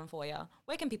going on for you?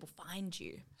 Where can people find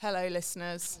you? Hello,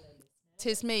 listeners.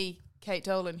 Tis me, Kate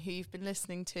Dolan, who you've been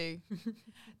listening to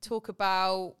talk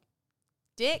about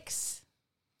dicks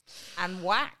and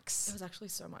wax. There was actually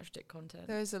so much dick content.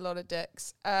 There is a lot of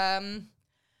dicks. You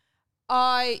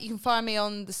can find me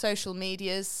on the social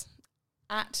medias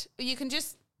you can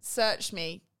just search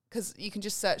me, because you can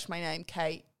just search my name,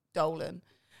 Kate Dolan,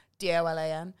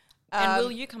 Dolan. And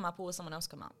will you come up or will someone else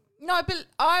come up? No, but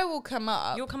I will come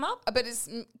up. You'll come up? But it's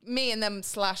me and them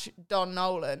 / Don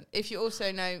Nolan. If you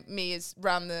also know me as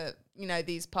round the,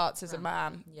 these parts as a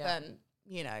man, then,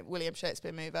 William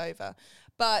Shakespeare, move over.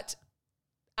 But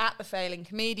at The Failing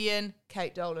Comedian,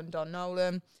 Kate Dolan, Don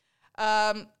Nolan.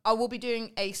 I will be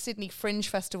doing a Sydney Fringe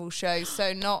Festival show,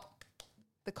 so not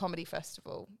the comedy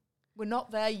festival. We're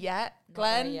not there yet.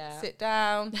 Glenn, sit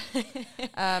down.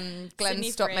 Glenn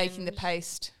stopped making the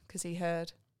paste because he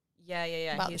heard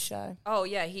about the show. Oh,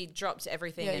 yeah, he dropped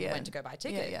everything and went to go buy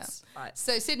tickets. Yeah. Right.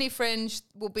 So Sydney Fringe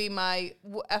will be my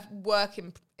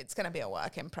it's going to be a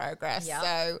work in progress. Yeah.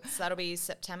 So that'll be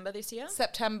September this year?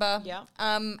 September. Yeah.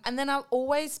 And then I'll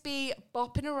always be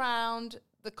bopping around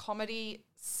the comedy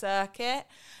circuit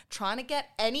trying to get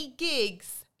any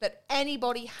gigs that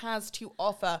anybody has to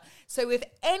offer. So if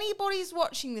anybody's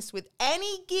watching this with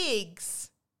any gigs,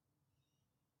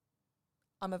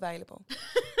 I'm available.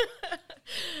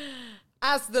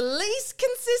 As the least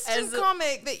consistent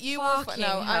comic that you will find.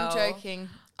 No, I'm joking.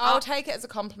 I'll take it as a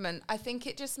compliment. I think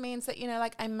it just means that,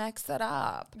 I mix it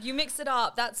up. You mix it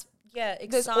up. That's,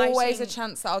 exciting. There's always a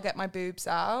chance that I'll get my boobs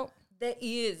out. There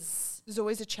is. There's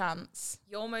always a chance.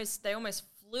 They almost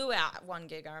flew out at one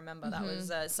gig, I remember. That was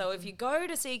so if you go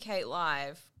to see Kate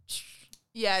live,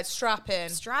 strap in,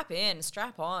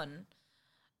 strap on,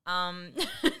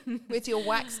 with your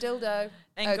wax dildo,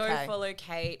 and go follow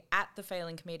Kate at The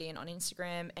Failing Comedian on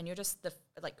Instagram, and you're just the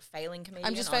Failing Comedian.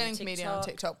 I'm just Failing Comedian on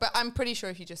TikTok, but I'm pretty sure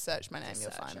if you just search my name,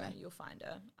 you'll find me. You'll find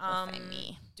her. You'll find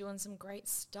me doing some great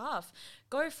stuff.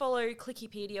 Go follow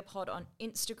Clickypedia Pod on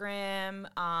Instagram.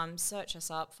 Search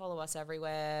us up, follow us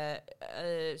everywhere.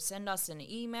 Send us an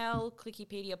email,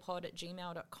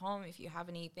 clickypediapod@gmail.com if you have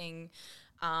anything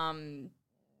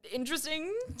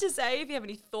interesting to say, if you have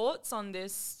any thoughts on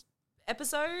this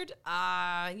episode,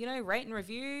 rate and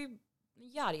review,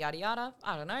 yada, yada, yada.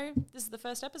 I don't know. This is the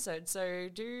first episode, so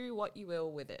do what you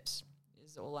will with it,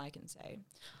 is all I can say.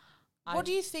 What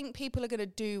do you think people are going to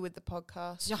do with the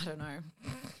podcast? I don't know.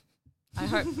 I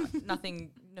hope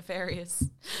nothing nefarious.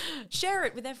 Share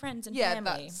it with their friends and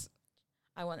family.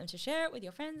 I want them to share it with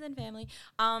your friends and family.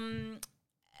 And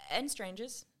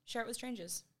strangers. Share it with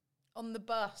strangers. On the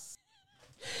bus.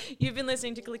 You've been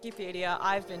listening to Clickypedia.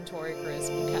 I've been Tori Chris.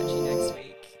 We'll catch you next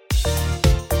week.